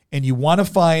 and you want to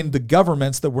find the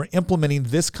governments that were implementing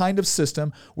this kind of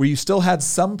system where you still had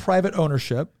some private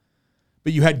ownership,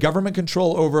 but you had government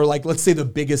control over, like, let's say the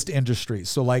biggest industries.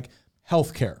 So like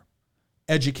healthcare,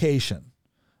 education,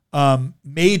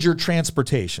 major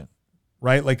transportation,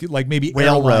 right? Like maybe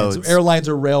airlines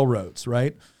or railroads,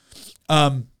 right?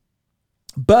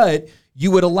 But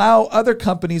you would allow other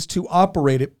companies to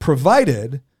operate it,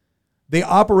 provided they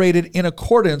operated in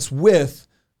accordance with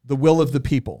the will of the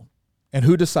people. And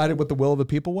who decided what the will of the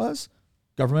people was?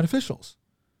 Government officials.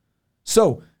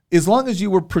 So as long as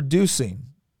you were producing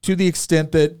to the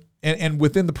extent that, and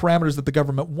within the parameters that the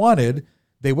government wanted,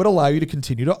 they would allow you to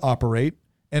continue to operate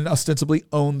and ostensibly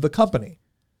own the company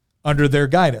under their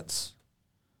guidance.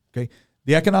 Okay.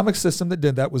 The economic system that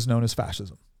did that was known as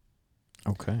fascism.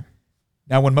 Okay.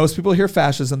 Now, when most people hear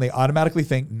fascism, they automatically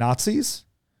think Nazis.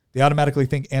 They automatically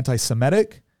think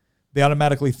anti-Semitic. They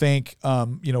automatically think,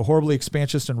 horribly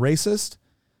expansionist and racist.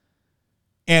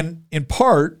 And in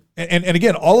part, and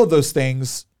again, all of those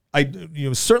things,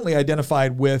 certainly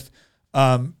identified with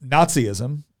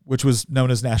Nazism, which was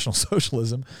known as National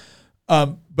Socialism.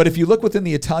 But if you look within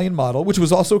the Italian model, which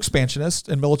was also expansionist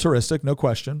and militaristic, no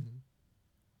question.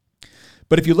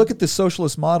 But if you look at the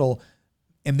socialist model,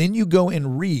 and then you go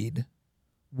and read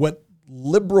what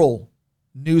liberal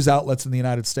news outlets in the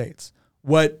United States,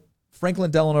 what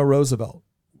Franklin Delano Roosevelt,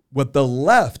 what the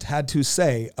left had to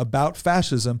say about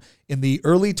fascism in the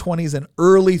early 20s and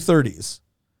early 30s,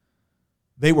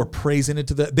 they were praising it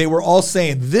they were all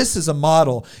saying, this is a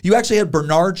model. You actually had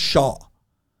Bernard Shaw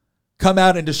come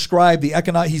out and describe the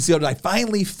economic, he said, I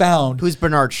finally found. Who's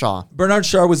Bernard Shaw? Bernard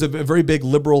Shaw was a very big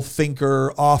liberal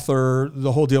thinker, author,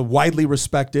 the whole deal, widely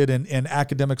respected in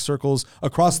academic circles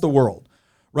across the world.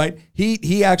 Right?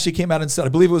 He actually came out and said, I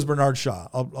believe it was Bernard Shaw.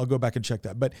 I'll go back and check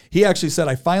that. But he actually said,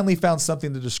 I finally found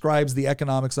something that describes the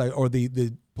economics or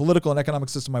the political and economic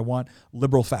system I want,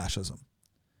 liberal fascism.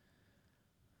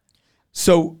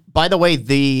 So, by the way,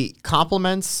 the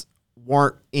compliments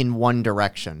weren't in one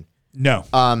direction. No.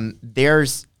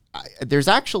 There's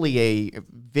actually a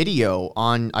video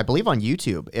on, I believe on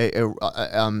YouTube.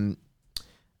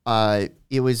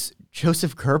 It was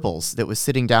Joseph Goebbels that was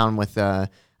sitting down with a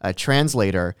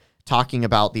translator talking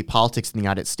about the politics in the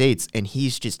United States, and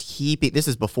he's just heaping, this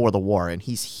is before the war, and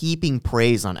he's heaping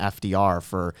praise on FDR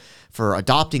for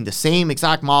adopting the same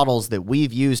exact models that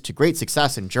we've used to great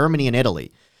success in Germany and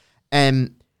Italy.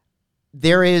 And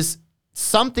there is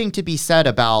something to be said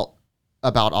about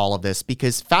all of this,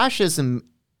 because fascism,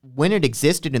 when it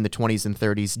existed in the 20s and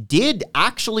 30s, did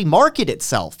actually market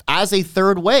itself as a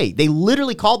third way. They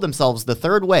literally called themselves the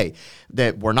third way.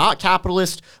 That we're not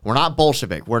capitalist, we're not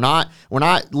Bolshevik, we're not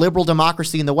liberal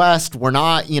democracy in the West, we're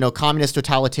not, communist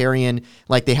totalitarian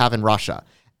like they have in Russia.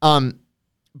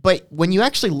 But when you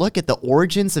actually look at the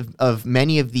origins of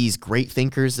many of these great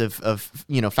thinkers of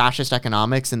fascist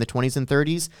economics in the 20s and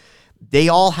 30s, they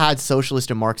all had socialist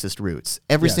and Marxist roots.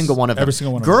 Every single one of them.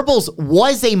 Goebbels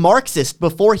was a Marxist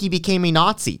before he became a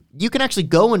Nazi. You can actually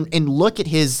go and look at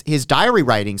his diary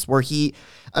writings where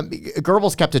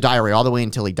Goebbels kept a diary all the way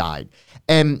until he died.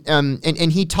 And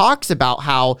he talks about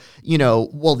how,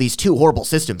 these two horrible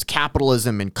systems,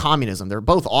 capitalism and communism, they're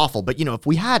both awful. But, if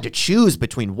we had to choose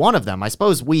between one of them, I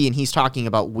suppose and he's talking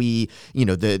about the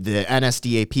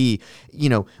NSDAP,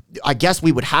 I guess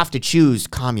we would have to choose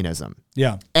communism.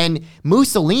 Yeah. And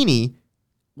Mussolini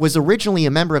was originally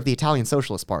a member of the Italian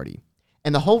Socialist Party.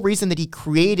 And the whole reason that he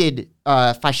created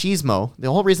fascismo, the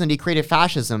whole reason that he created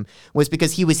fascism was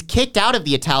because he was kicked out of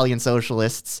the Italian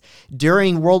socialists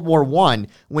during World War I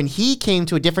when he came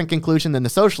to a different conclusion than the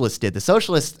socialists did. The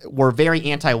socialists were very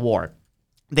anti-war.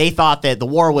 They thought that the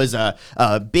war was a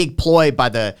big ploy by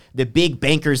the big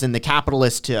bankers and the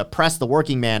capitalists to oppress the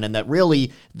working man, and that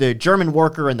really the German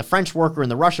worker and the French worker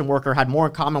and the Russian worker had more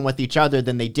in common with each other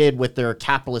than they did with their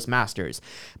capitalist masters.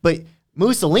 But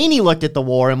Mussolini looked at the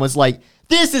war and was like,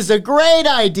 this is a great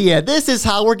idea. This is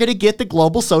how we're going to get the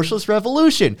global socialist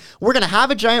revolution. We're going to have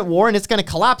a giant war and it's going to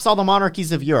collapse all the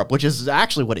monarchies of Europe, which is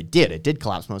actually what it did. It did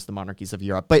collapse most of the monarchies of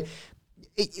Europe. But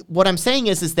what I'm saying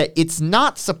is that it's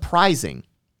not surprising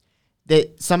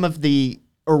that some of the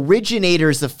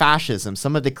originators of fascism,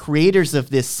 some of the creators of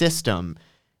this system,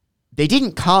 they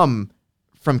didn't come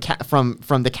from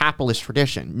the capitalist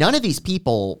tradition. None of these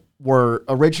people were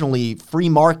originally free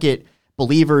market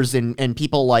believers in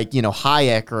people like,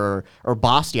 Hayek or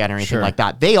Bastiat or anything like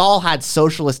that. They all had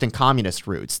socialist and communist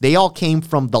roots. They all came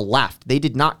from the left. They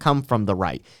did not come from the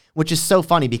right, which is so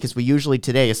funny because we usually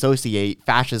today associate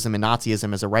fascism and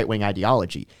Nazism as a right-wing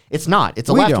ideology. It's not. It's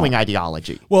a left-wing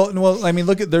ideology. Well, I mean,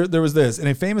 look at there was this. In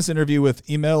a famous interview with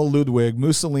Emil Ludwig,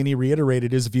 Mussolini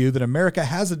reiterated his view that America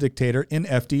has a dictator in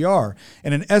FDR.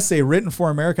 In an essay written for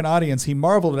an American audience, he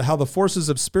marveled at how the forces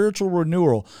of spiritual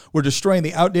renewal were destroying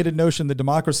the outdated notion that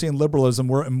democracy and liberalism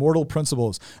were immortal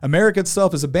principles. America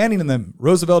itself is abandoning them.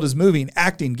 Roosevelt is moving,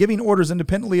 acting, giving orders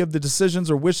independently of the decisions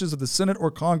or wishes of the Senate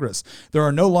or Congress. There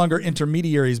are no longer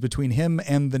intermediaries between him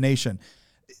and the nation.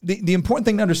 The important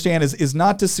thing to understand is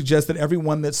not to suggest that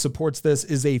everyone that supports this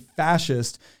is a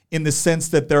fascist in the sense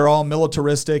that they're all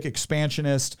militaristic,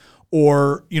 expansionist,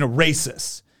 or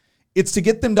racist. It's to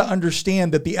get them to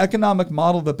understand that the economic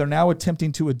model that they're now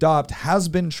attempting to adopt has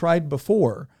been tried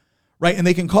before, right? And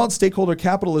they can call it stakeholder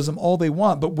capitalism all they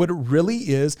want, but what it really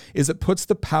is it puts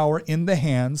the power in the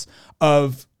hands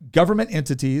of government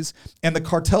entities and the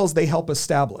cartels they help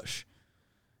establish.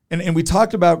 And we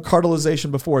talked about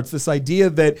cartelization before. It's this idea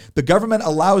that the government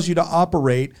allows you to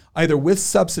operate either with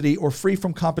subsidy or free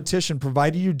from competition,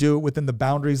 provided you do it within the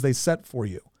boundaries they set for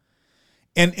you.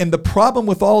 And the problem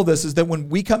with all of this is that when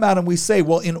we come out and we say,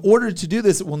 well, in order to do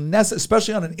this, it will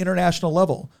especially on an international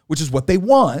level, which is what they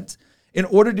want, in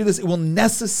order to do this, it will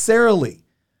necessarily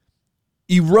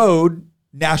erode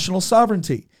national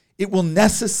sovereignty. It will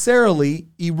necessarily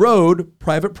erode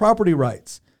private property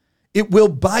rights. It will,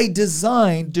 by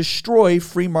design, destroy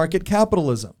free market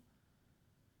capitalism.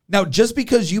 Now, just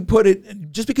because you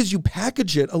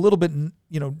package it a little bit,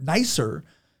 nicer,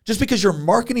 just because your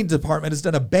marketing department has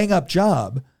done a bang-up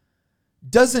job,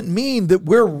 doesn't mean that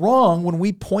we're wrong when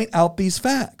we point out these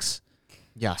facts.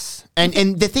 Yes.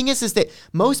 And the thing is that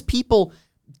most people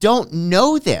don't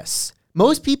know this.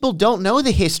 Most people don't know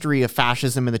the history of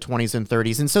fascism in the 20s and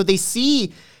 30s. And so they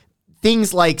see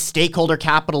things like stakeholder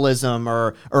capitalism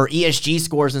or ESG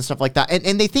scores and stuff like that.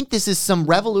 And they think this is some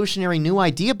revolutionary new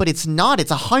idea, but it's not. It's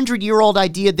a 100-year-old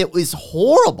idea that was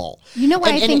horrible. You know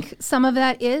what I think some of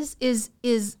that is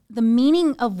the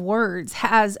meaning of words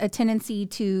has a tendency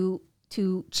to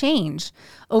change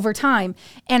over time.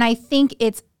 And I think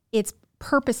it's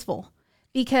purposeful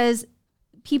because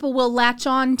people will latch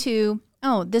on to,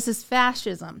 oh, this is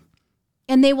fascism.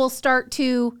 And they will start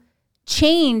to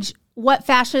change what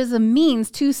fascism means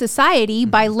to society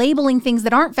by labeling things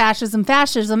that aren't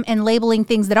fascism, and labeling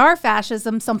things that are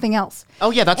fascism, something else. Oh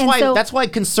yeah, that's why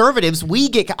conservatives, we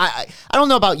get, I don't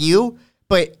know about you,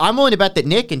 but I'm willing to bet that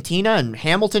Nick and Tina and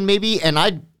Hamilton maybe, and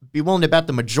I'd be willing to bet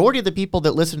the majority of the people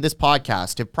that listen to this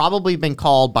podcast have probably been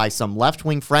called by some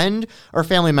left-wing friend or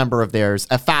family member of theirs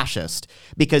a fascist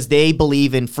because they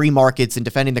believe in free markets and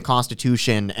defending the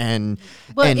Constitution and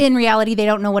in reality they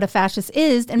don't know what a fascist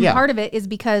is, and part of it is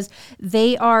because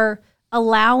they are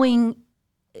allowing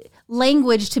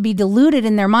language to be diluted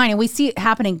in their mind, and we see it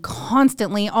happening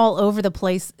constantly all over the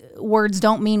place. Words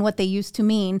don't mean what they used to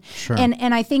mean. Sure.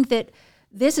 And I think that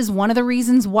this is one of the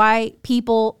reasons why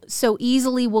people so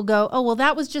easily will go, oh, well,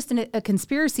 that was just a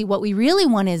conspiracy. What we really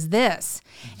want is this.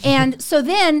 And so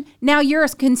then now you're a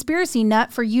conspiracy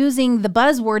nut for using the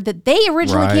buzzword that they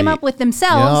originally came up with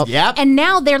themselves. Yep. And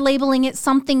now they're labeling it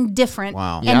something different.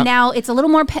 Wow. And now it's a little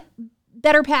more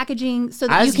better packaging so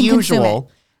that you can consume it.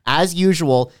 As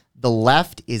usual, the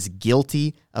left is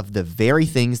guilty of the very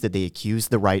things that they accuse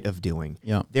the right of doing.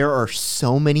 Yep. There are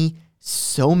so many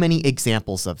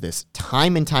examples of this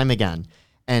time and time again,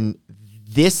 and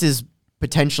this is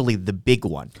potentially the big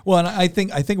one. Well, and I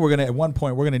think we're gonna at one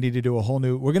point we're gonna need to do a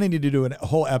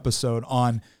whole episode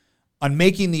on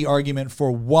making the argument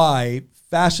for why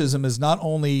fascism is not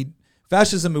only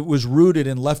fascism was rooted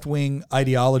in left-wing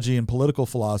ideology and political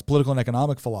and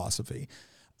economic philosophy,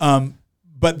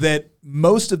 but that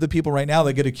most of the people right now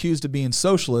that get accused of being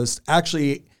socialists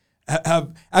actually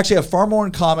have far more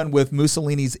in common with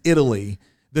Mussolini's Italy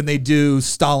than they do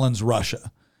Stalin's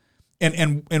Russia.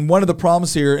 And one of the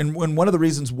problems here, and one of the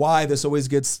reasons why this always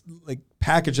gets like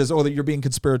packaged as, oh, that you're being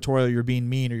conspiratorial, you're being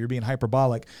mean, or you're being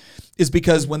hyperbolic, is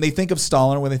because when they think of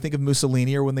Stalin, or when they think of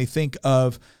Mussolini, or when they think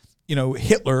of,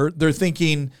 Hitler, they're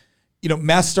thinking,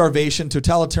 mass starvation,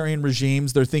 totalitarian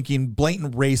regimes. They're thinking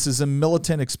blatant racism,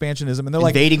 militant expansionism, and they're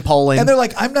invading Poland. And they're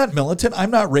like, I'm not militant,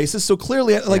 I'm not racist. So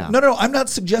clearly, no, I'm not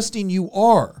suggesting you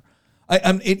are.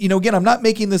 Again, I'm not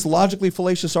making this logically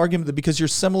fallacious argument that because you're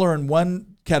similar in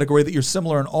one category that you're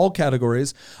similar in all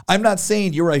categories. I'm not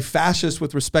saying you're a fascist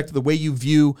with respect to the way you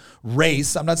view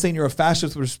race. I'm not saying you're a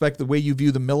fascist with respect to the way you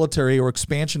view the military or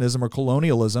expansionism or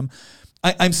colonialism.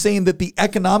 I'm saying that the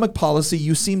economic policy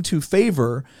you seem to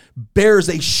favor bears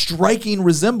a striking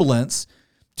resemblance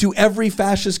to every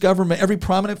fascist government, every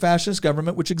prominent fascist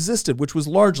government which existed, which was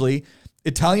largely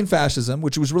Italian fascism,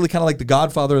 which was really kind of like the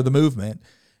godfather of the movement,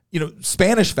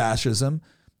 Spanish fascism,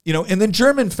 and then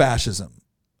German fascism,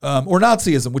 or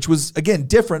Nazism, which was again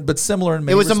different but similar in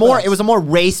many respects. It was a more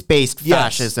race-based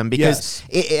fascism because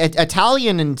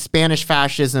Italian and Spanish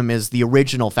fascism is the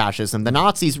original fascism. The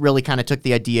Nazis really kind of took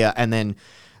the idea and then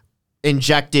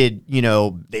injected,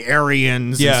 the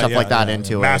Aryans and stuff like that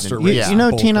into it. Master race.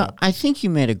 Tina, I think you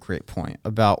made a great point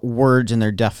about words and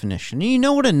their definition. You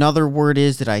know what another word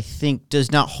is that I think does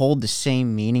not hold the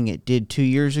same meaning it did 2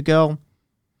 years ago?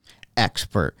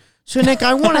 Expert. So, Nick,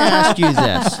 I want to ask you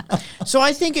this. So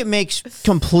I think it makes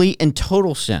complete and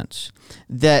total sense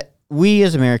that we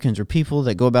as Americans or people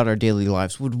that go about our daily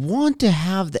lives would want to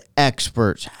have the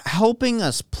experts helping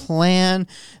us plan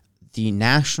the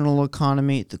national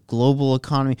economy, the global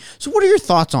economy. So what are your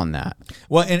thoughts on that?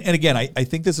 Well, and again, I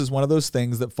think this is one of those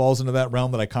things that falls into that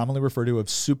realm that I commonly refer to of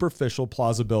superficial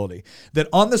plausibility. That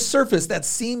on the surface, that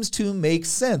seems to make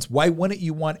sense. Why wouldn't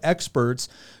you want experts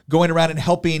going around and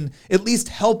at least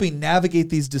helping navigate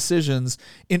these decisions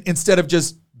instead of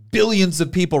just billions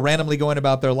of people randomly going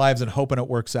about their lives and hoping it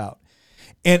works out?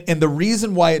 And the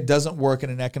reason why it doesn't work in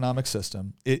an economic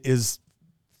system is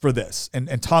for this,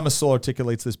 and Thomas Sowell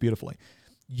articulates this beautifully.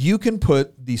 You can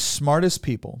put the smartest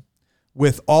people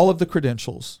with all of the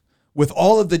credentials, with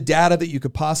all of the data that you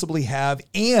could possibly have,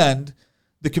 and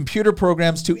the computer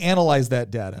programs to analyze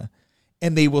that data,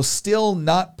 and they will still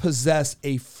not possess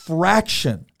a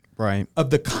fraction of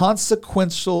the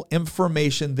consequential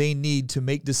information they need to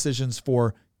make decisions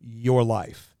for your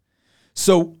life.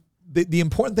 So the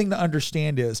important thing to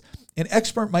understand is an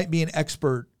expert might be an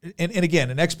expert. And again,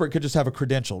 an expert could just have a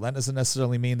credential. That doesn't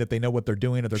necessarily mean that they know what they're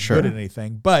doing or they're good at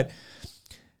anything. But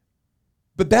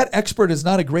that expert is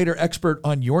not a greater expert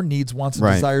on your needs, wants, and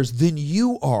desires than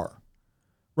you are.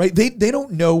 Right? They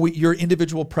don't know what your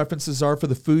individual preferences are for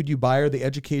the food you buy or the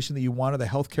education that you want or the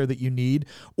healthcare that you need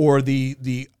or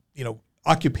the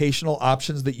occupational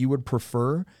options that you would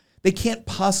prefer. They can't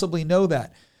possibly know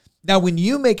that. Now, when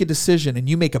you make a decision and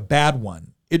you make a bad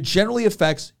one, it generally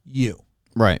affects you.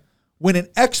 Right. When an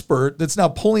expert that's now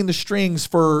pulling the strings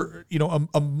for,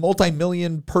 a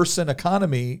multi-million person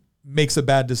economy makes a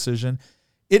bad decision,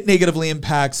 it negatively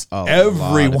impacts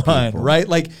everyone,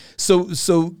 right? So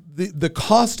the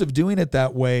cost of doing it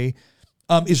that way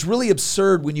is really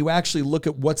absurd when you actually look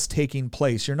at what's taking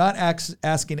place. You're not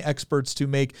asking experts to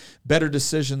make better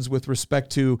decisions with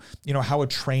respect to, how a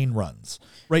train runs,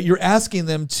 right? You're asking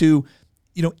them to,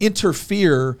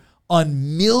 interfere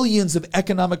on millions of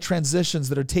economic transitions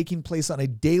that are taking place on a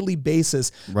daily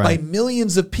basis by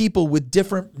millions of people with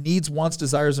different needs, wants,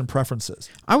 desires, and preferences.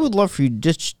 I would love for you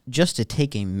just to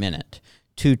take a minute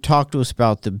to talk to us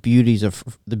about the beauty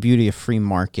of free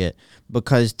market,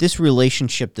 because this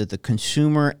relationship that the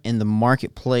consumer and the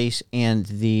marketplace and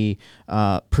the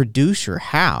producer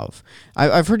have,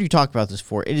 I've heard you talk about this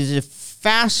before. It is a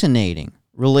fascinating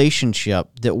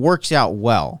relationship that works out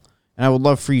well. And I would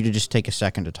love for you to just take a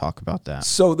second to talk about that.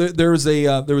 So there was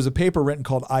a paper written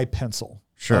called iPencil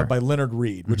by Leonard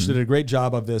Reed, which did a great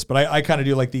job of this. But I kind of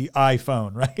do like the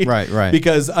iPhone, right? Right.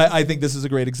 Because I think this is a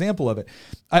great example of it.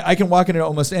 I can walk into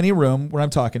almost any room where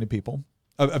I'm talking to people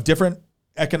of different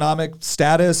economic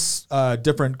status,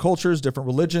 different cultures, different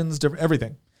religions, different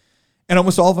everything. And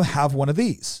almost all of them have one of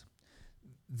these.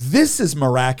 This is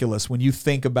miraculous when you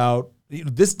think about,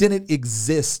 this didn't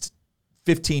exist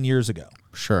 15 years ago.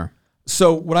 Sure.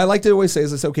 So what I like to always say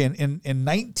is this, okay, in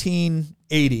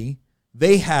 1980,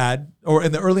 they had, or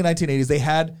in the early 1980s, they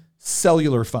had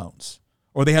cellular phones,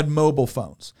 or they had mobile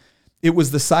phones. It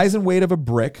was the size and weight of a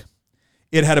brick.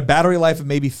 It had a battery life of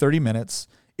maybe 30 minutes.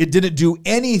 It didn't do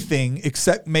anything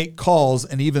except make calls,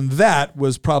 and even that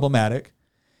was problematic.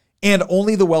 And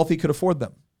only the wealthy could afford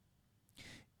them.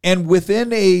 And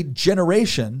within a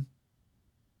generation,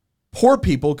 poor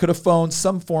people could have phoned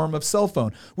some form of cell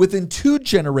phone. Within 2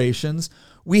 generations,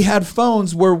 we had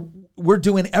phones where we're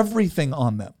doing everything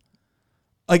on them.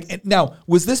 Now,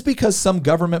 was this because some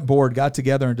government board got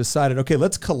together and decided, okay,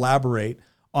 let's collaborate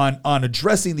on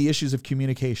addressing the issues of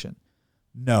communication?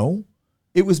 No.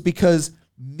 It was because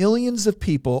millions of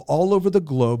people all over the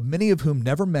globe, many of whom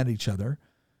never met each other,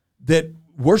 that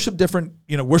worship different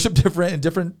in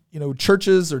different,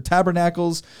 churches or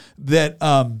tabernacles, that,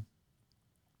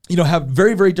 have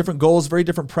very, very different goals, very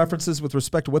different preferences with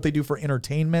respect to what they do for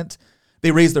entertainment.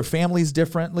 They raise their families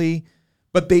differently,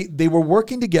 but they were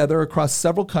working together across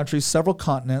several countries, several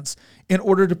continents, in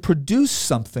order to produce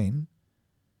something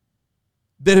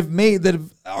that have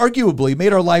arguably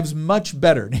made our lives much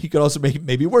better. You could also make it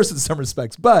maybe worse in some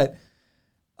respects, but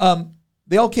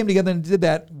they all came together and did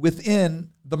that within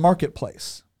the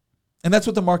marketplace. And that's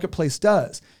what the marketplace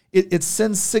does. It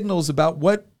sends signals about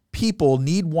what people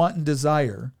need, want, and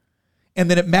desire, and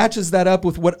then it matches that up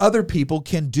with what other people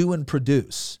can do and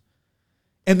produce.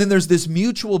 And then there's this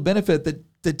mutual benefit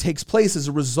that takes place as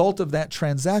a result of that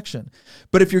transaction.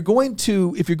 But if you're going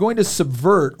to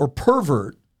subvert or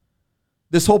pervert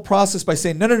this whole process by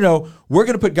saying, no, we're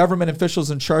going to put government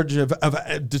officials in charge of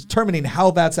determining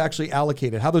how that's actually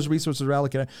allocated, how those resources are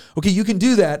allocated. Okay, you can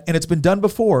do that, and it's been done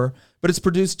before, but it's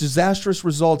produced disastrous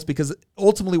results, because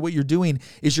ultimately what you're doing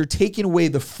is you're taking away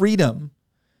the freedom,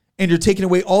 and you're taking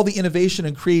away all the innovation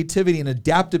and creativity and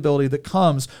adaptability that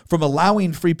comes from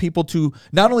allowing free people to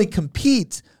not only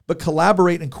compete, but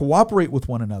collaborate and cooperate with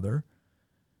one another.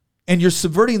 And you're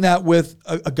subverting that with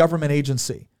a government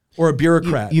agency, or a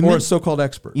bureaucrat, or a so-called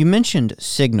expert. You mentioned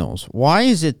signals. Why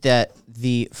is it that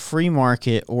the free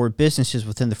market or businesses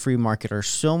within the free market are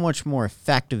so much more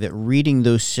effective at reading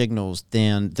those signals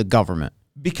than the government?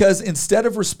 Because instead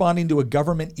of responding to a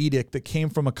government edict that came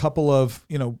from a couple of,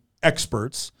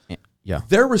 experts,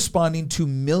 they're responding to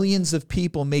millions of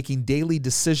people making daily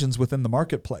decisions within the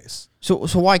marketplace. So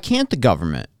why can't the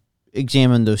government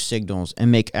examine those signals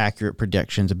and make accurate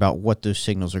predictions about what those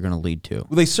signals are going to lead to?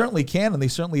 Well, they certainly can, and they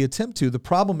certainly attempt to. The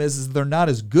problem is they're not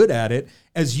as good at it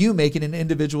as you making an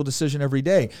individual decision every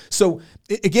day. So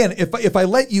again, if I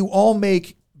let you all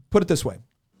put it this way,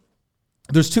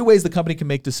 there's two ways the company can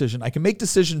make decision. I can make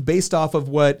decision based off of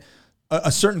what a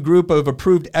certain group of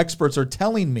approved experts are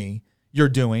telling me you're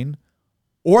doing,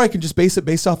 or I can just base it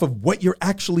based off of what you're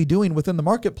actually doing within the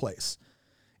marketplace.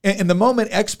 And the moment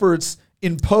experts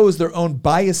impose their own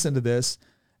bias into this,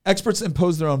 experts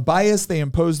impose their own bias, they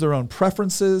impose their own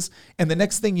preferences, and the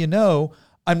next thing you know,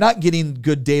 I'm not getting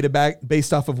good data back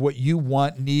based off of what you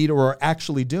want, need, or are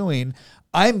actually doing.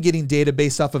 I'm getting data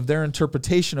based off of their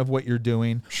interpretation of what you're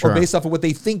doing, or based off of what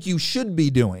they think you should be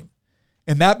doing.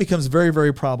 And that becomes very,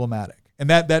 very problematic. And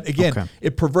that again,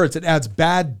 it perverts, it adds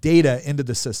bad data into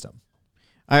the system.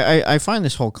 I find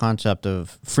this whole concept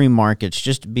of free markets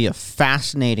just to be a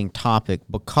fascinating topic,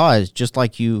 because just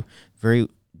like you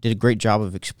did a great job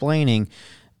of explaining,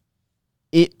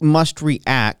 it must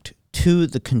react to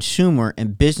the consumer,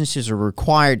 and businesses are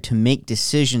required to make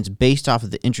decisions based off of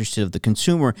the interests of the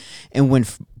consumer. And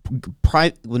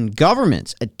when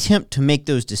governments attempt to make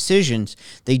those decisions,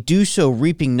 they do so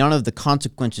reaping none of the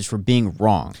consequences for being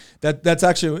wrong. That's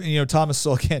actually, Thomas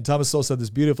Sowell said this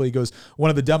beautifully. He goes, one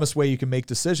of the dumbest way you can make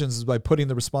decisions is by putting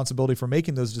the responsibility for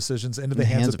making those decisions into the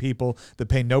hands of people that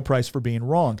pay no price for being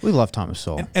wrong. We love Thomas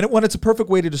Sowell. And it's a perfect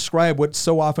way to describe what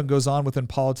so often goes on within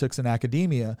politics and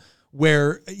academia,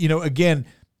 where, again,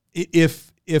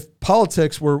 if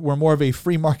politics were more of a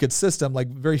free market system, like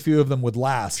very few of them would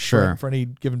last for any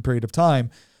given period of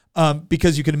time,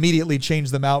 because you could immediately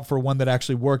change them out for one that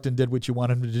actually worked and did what you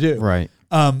wanted them to do. Right.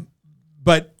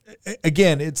 But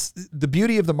again, it's the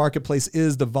beauty of the marketplace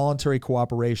is the voluntary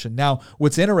cooperation. Now,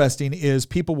 what's interesting is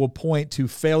people will point to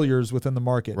failures within the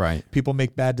market. Right. People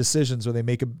make bad decisions, or they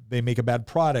make a bad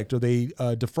product, or they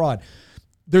defraud.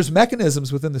 There's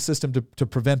mechanisms within the system to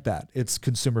prevent that. It's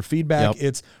consumer feedback.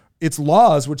 Yep. It's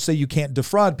laws which say you can't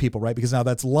defraud people, right? Because now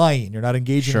that's lying. You're not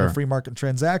engaging in a free market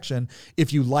transaction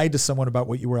if you lied to someone about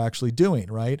what you were actually doing,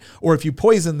 right? Or if you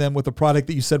poison them with a product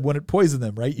that you said wouldn't poison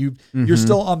them, right? You're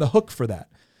still on the hook for that.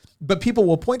 But people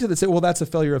will point to this and say, well, that's a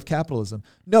failure of capitalism.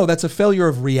 No, that's a failure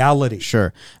of reality.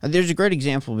 Sure. There's a great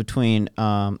example between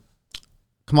Kamala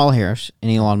Harris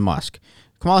and Elon Musk.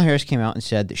 Kamala Harris came out and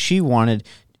said that she wanted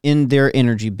in their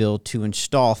energy bill to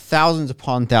install thousands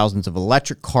upon thousands of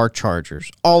electric car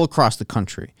chargers all across the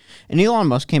country. And Elon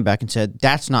Musk came back and said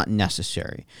that's not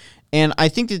necessary. And I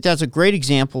think that that's a great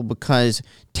example, because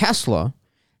Tesla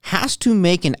has to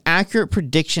make an accurate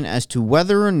prediction as to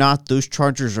whether or not those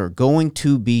chargers are going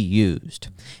to be used.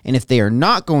 And if they are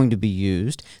not going to be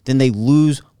used, then they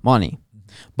lose money.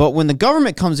 But when the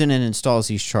government comes in and installs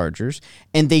these chargers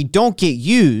and they don't get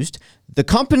used, the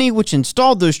company which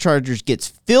installed those chargers gets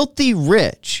filthy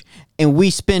rich, and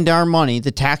we spend our money,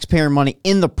 the taxpayer money,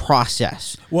 in the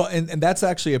process. Well, and that's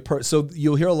actually so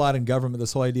you'll hear a lot in government,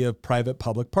 this whole idea of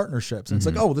private-public partnerships. And it's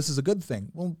like, oh, this is a good thing.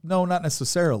 Well, no, not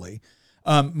necessarily.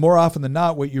 More often than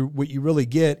not, what you really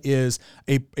get is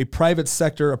a private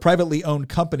sector, a privately owned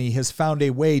company has found a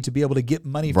way to be able to get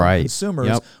money from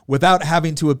consumers without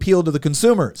having to appeal to the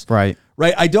consumers. Right.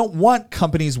 I don't want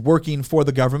companies working for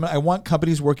the government. I want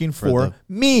companies working for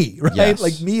me, right? Yes.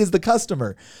 Like me as the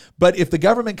customer. But if the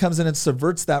government comes in and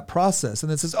subverts that process and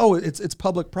then says, oh, it's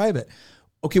public-private.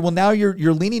 Okay, well, now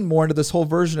you're leaning more into this whole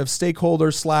version of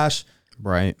stakeholder /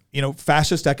 right,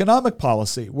 fascist economic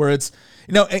policy, where it's,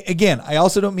 again, I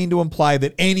also don't mean to imply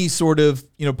that any sort of,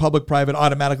 public-private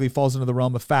automatically falls into the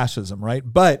realm of fascism, right?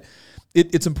 But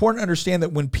it's important to understand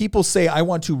that when people say, I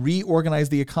want to reorganize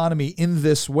the economy in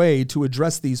this way to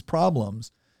address these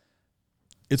problems,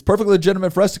 it's perfectly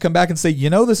legitimate for us to come back and say,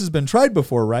 this has been tried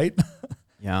before, right?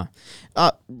 Yeah.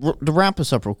 To wrap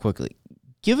us up real quickly,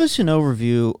 give us an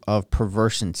overview of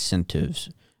perverse incentives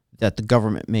that the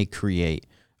government may create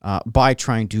by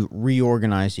trying to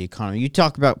reorganize the economy. You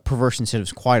talk about perverse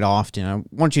incentives quite often. I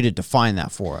want you to define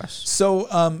that for us. So,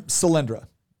 Solyndra.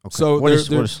 Okay. So what is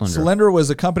Solyndra? Solyndra was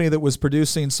a company that was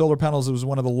producing solar panels. It was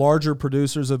one of the larger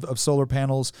producers of solar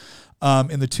panels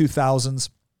in the 2000s.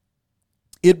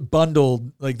 It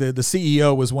bundled, like the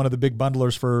CEO was one of the big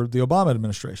bundlers for the Obama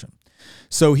administration.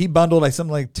 So he bundled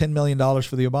something like $10 million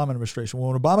for the Obama administration.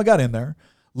 Well, when Obama got in there,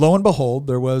 lo and behold,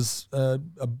 there was, I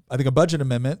think, a budget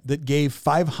amendment that gave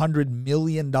 $500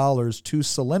 million to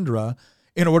Solyndra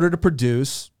in order to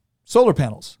produce solar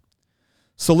panels.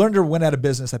 Solyndra went out of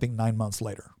business, I think, 9 months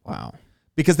later. Wow.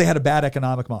 Because they had a bad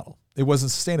economic model. It wasn't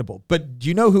sustainable. But do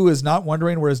you know who is not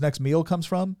wondering where his next meal comes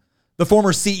from? The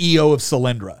former CEO of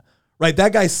Solyndra, right?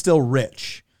 That guy's still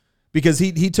rich because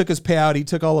he took his payout, he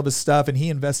took all of his stuff, and he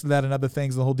invested that in other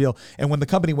things, the whole deal. And when the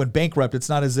company went bankrupt, it's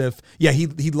not as if,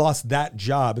 he lost that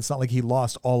job. It's not like he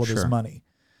lost all of his money.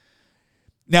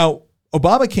 Now,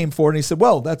 Obama came forward and he said,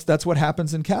 well, that's what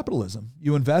happens in capitalism.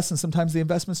 You invest and sometimes the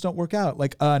investments don't work out.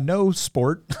 Like, no,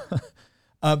 sport.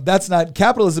 That's not,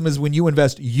 capitalism is when you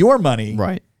invest your money.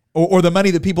 Right. Or the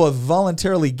money that people have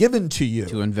voluntarily given to you.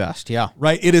 To invest, yeah.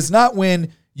 Right. It is not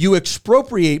when you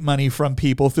expropriate money from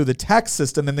people through the tax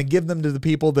system and then give them to the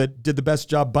people that did the best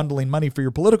job bundling money for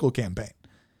your political campaign.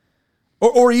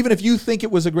 Or even if you think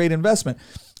it was a great investment.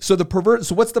 So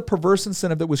what's the perverse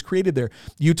incentive that was created there?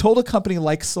 You told a company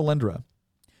like Solyndra,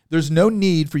 there's no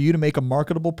need for you to make a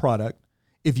marketable product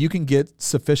if you can get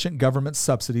sufficient government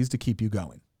subsidies to keep you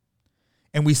going.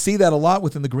 And we see that a lot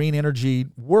within the green energy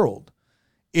world,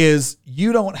 is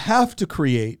you don't have to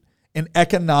create an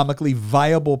economically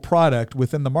viable product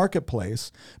within the marketplace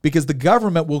because the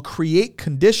government will create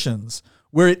conditions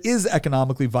where it is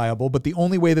economically viable, but the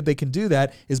only way that they can do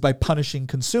that is by punishing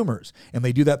consumers. And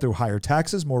they do that through higher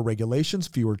taxes, more regulations,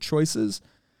 fewer choices.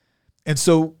 And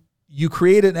so you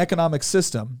create an economic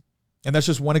system, and that's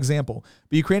just one example,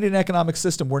 but you created an economic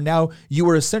system where now you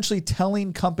are essentially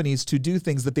telling companies to do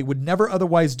things that they would never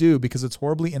otherwise do because it's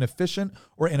horribly inefficient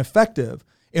or ineffective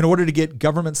in order to get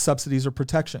government subsidies or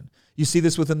protection. You see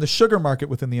this within the sugar market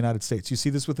within the United States. You see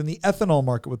this within the ethanol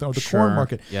market, or the corn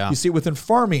market. Yeah. You see it within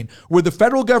farming, where the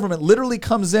federal government literally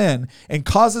comes in and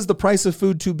causes the price of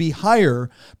food to be higher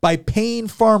by paying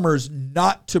farmers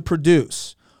not to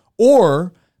produce.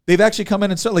 Or they've actually come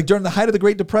in and started, like during the height of the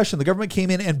Great Depression, the government came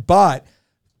in and bought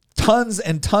tons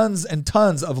and tons and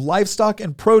tons of livestock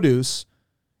and produce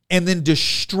and then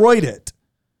destroyed it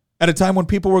at a time when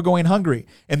people were going hungry.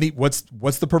 And what's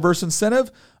the perverse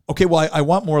incentive? Okay, well, I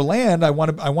want more land. I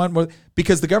want more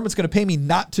because the government's going to pay me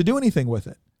not to do anything with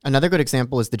it. Another good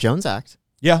example is the Jones Act.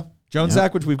 Yeah, Jones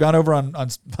Act, which we've gone over on like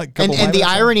a couple. And the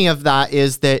irony of that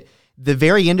is that the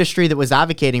very industry that was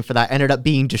advocating for that ended up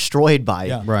being destroyed by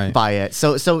it.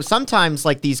 So sometimes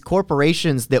like these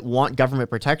corporations that want government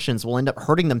protections will end up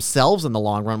hurting themselves in the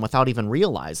long run without even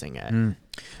realizing it.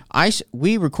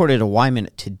 We recorded a Y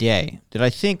Minute today that I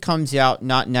think comes out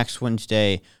not next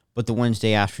Wednesday, but the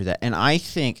Wednesday after that. And I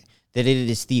think that it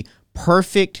is the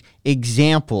perfect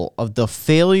example of the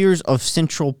failures of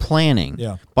central planning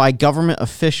by government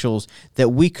officials that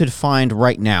we could find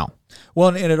right now. Well,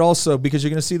 and it also, because you're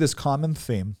going to see this common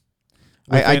theme.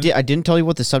 I didn't tell you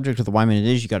what the subject of the Y Minute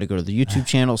is. You got to go to the YouTube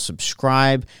channel,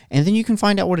 subscribe, and then you can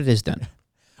find out what it is then.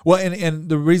 Well, and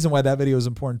the reason why that video is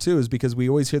important too is because we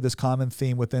always hear this common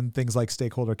theme within things like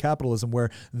stakeholder capitalism where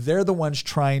they're the ones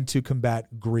trying to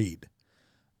combat greed.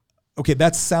 Okay,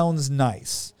 that sounds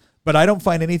nice, But I don't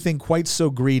find anything quite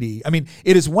so greedy. I mean,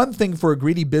 it is one thing for a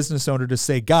greedy business owner to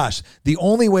say, gosh, the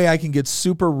only way I can get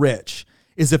super rich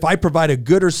is if I provide a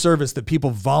good or service that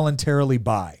people voluntarily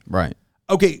buy. Right.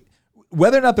 Okay,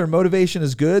 whether or not their motivation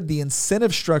is good, the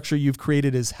incentive structure you've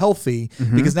created is healthy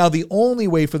because now the only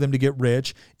way for them to get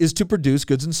rich is to produce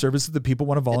goods and services that people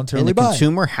want to voluntarily And the buy.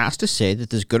 consumer has to say that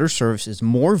this good or service is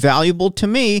more valuable to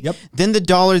me than the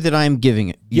dollar that I am giving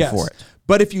it for it.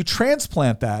 But if you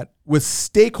transplant that with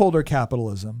stakeholder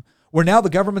capitalism, where now the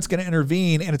government's going to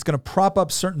intervene and it's going to prop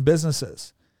up certain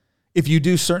businesses if you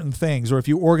do certain things or if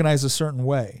you organize a certain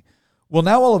way. Well,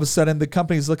 now all of a sudden the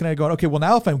company's looking at it going, okay, well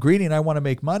now if I'm greedy and I want to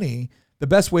make money, the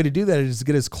best way to do that is to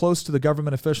get as close to the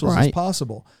government officials as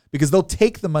possible because they'll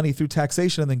take the money through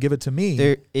taxation and then give it to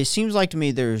me. It seems like to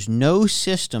me there's no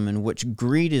system in which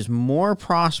greed is more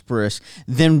prosperous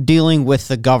than dealing with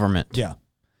the government. Yeah.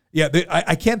 Yeah,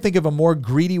 I can't think of a more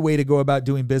greedy way to go about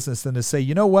doing business than to say,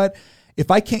 you know what? If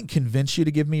I can't convince you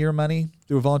to give me your money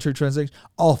through a voluntary transaction,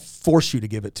 I'll force you to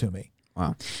give it to me.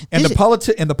 Wow. And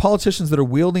the politicians that are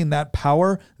wielding that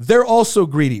power, they're also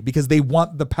greedy because they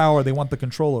want the power, they want the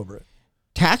control over it.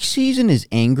 Tax season is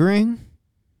angering,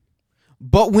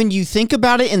 but when you think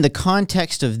about it in the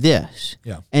context of this,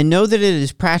 and know that it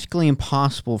is practically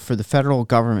impossible for the federal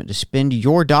government to spend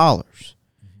your dollars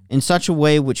in such a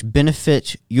way which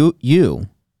benefits you,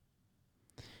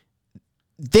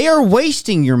 they are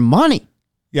wasting your money.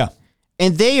 Yeah.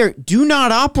 And they do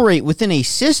not operate within a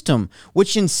system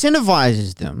which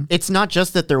incentivizes them. It's not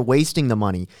just that they're wasting the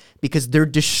money because they're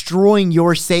destroying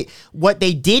your what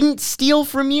they didn't steal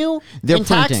from you in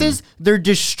taxes, they're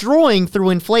destroying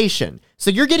through inflation. So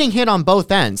you're getting hit on both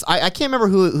ends. I can't remember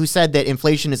who said that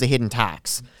inflation is a hidden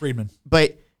tax. Friedman.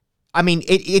 But I mean,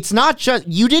 it's not just,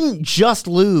 you didn't just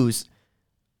lose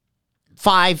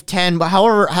 5, 10,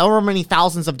 however many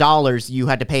thousands of dollars you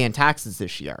had to pay in taxes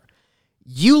this year.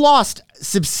 You lost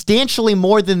substantially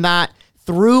more than that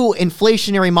through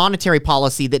inflationary monetary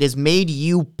policy that has made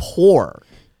you poor.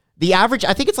 I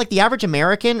think it's like the average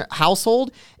American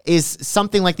household is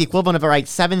something like the equivalent of like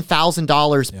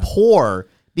 $7,000 poor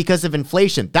because of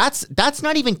inflation. That's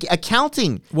not even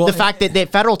accounting the fact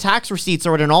that federal tax receipts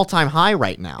are at an all-time high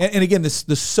right now. And again, the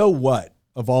so what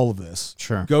of all of this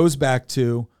goes back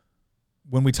to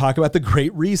when we talk about the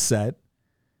Great Reset.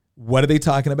 What are they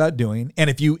talking about doing? And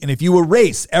if you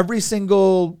erase every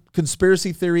single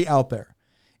conspiracy theory out there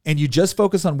and you just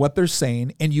focus on what they're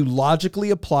saying and you logically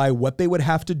apply what they would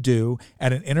have to do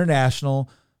at an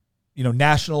international,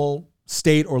 national,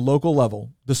 state or local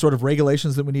level, the sort of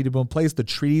regulations that we need to be in place, the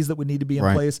treaties that would need to be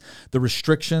in place, the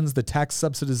restrictions, the tax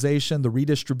subsidization, the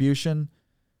redistribution,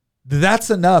 that's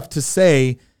enough to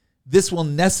say this will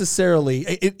necessarily,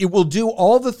 it will do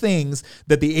all the things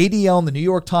that the ADL and the New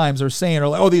York Times are saying are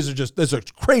like, oh, these are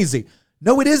crazy.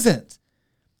 No, it isn't.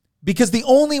 Because the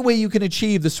only way you can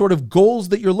achieve the sort of goals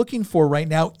that you're looking for right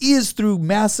now is through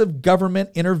massive government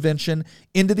intervention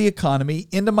into the economy,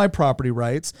 into my property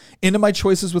rights, into my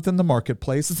choices within the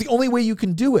marketplace. It's the only way you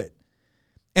can do it.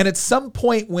 And at some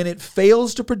point when it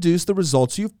fails to produce the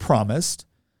results you've promised,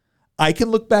 I can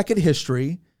look back at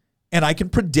history and I can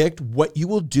predict what you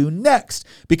will do next.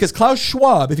 Because Klaus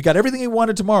Schwab, if he got everything he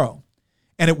wanted tomorrow,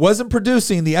 and it wasn't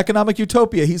producing the economic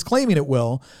utopia he's claiming it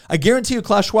will, I guarantee you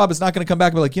Klaus Schwab is not going to come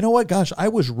back and be like, you know what, gosh, I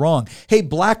was wrong. Hey,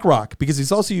 BlackRock, because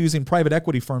he's also using private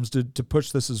equity firms to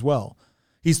push this as well.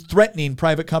 He's threatening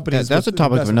private companies. That's a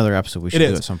topic of another episode we should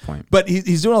do at some point. But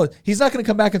he's doing all this. He's not going to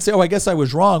come back and say, oh, I guess I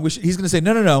was wrong. He's going to say,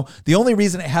 no. The only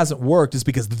reason it hasn't worked is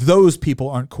because those people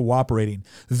aren't cooperating.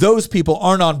 Those people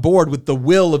aren't on board with the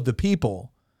will of the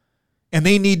people. And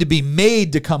they need to be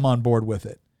made to come on board with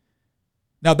it.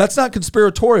 Now, that's not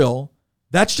conspiratorial.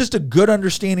 That's just a good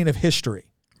understanding of history.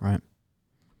 Right.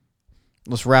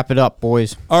 Let's wrap it up,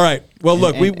 boys. All right. Well,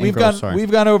 look, we've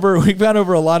gone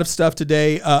over a lot of stuff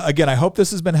today. Again, I hope this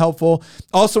has been helpful.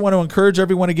 Also, want to encourage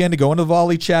everyone again to go into the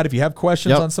Volley chat if you have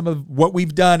questions on some of what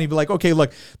we've done. You'd be like, okay,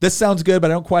 look, this sounds good,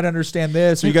 but I don't quite understand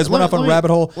this. Or you guys went off on a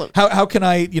rabbit hole. How can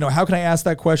I ask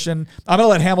that question? I'm going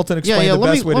to let Hamilton explain the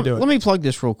best way to do it. Let me plug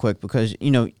this real quick because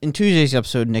in Tuesday's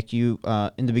episode, Nick, you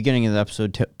in the beginning of the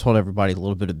episode told everybody a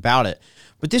little bit about it.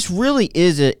 But this really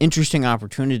is an interesting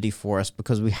opportunity for us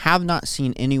because we have not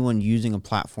seen anyone using a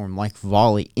platform like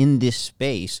Volley in this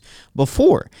space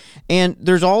before. And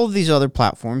there's all of these other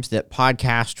platforms that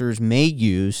podcasters may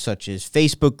use, such as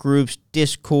Facebook groups,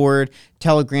 Discord,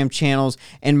 Telegram channels.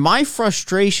 And my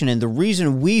frustration and the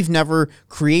reason we've never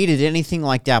created anything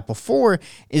like that before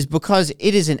is because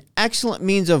it is an excellent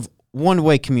means of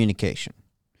one-way communication.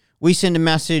 We send a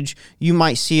message, you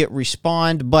might see it,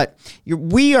 respond, but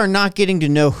we are not getting to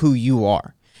know who you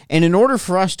are. And in order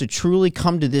for us to truly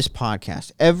come to this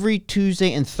podcast every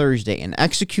Tuesday and Thursday and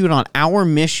execute on our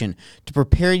mission to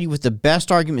prepare you with the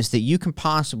best arguments that you can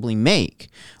possibly make,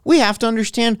 we have to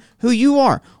understand who you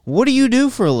are. What do you do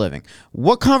for a living?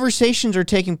 What conversations are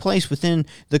taking place within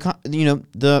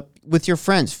with your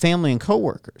friends, family, and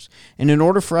coworkers? And in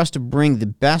order for us to bring the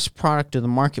best product to the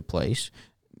marketplace,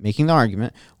 making the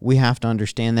argument, we have to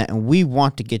understand that, and we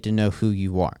want to get to know who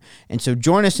you are. And so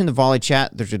join us in the Volley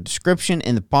Chat. There's a description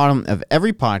in the bottom of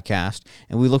every podcast,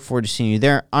 and we look forward to seeing you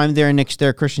there. I'm there, Nick's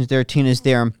there, Christian's there, Tina's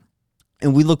there,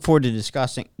 and we look forward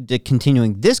to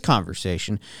continuing this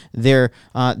conversation there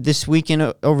this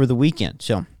weekend, over the weekend.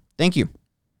 So thank you.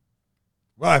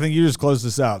 Well, I think you just closed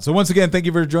this out. So once again, thank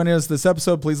you for joining us this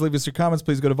episode. Please leave us your comments.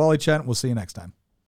 Please go to Volley Chat, and we'll see you next time.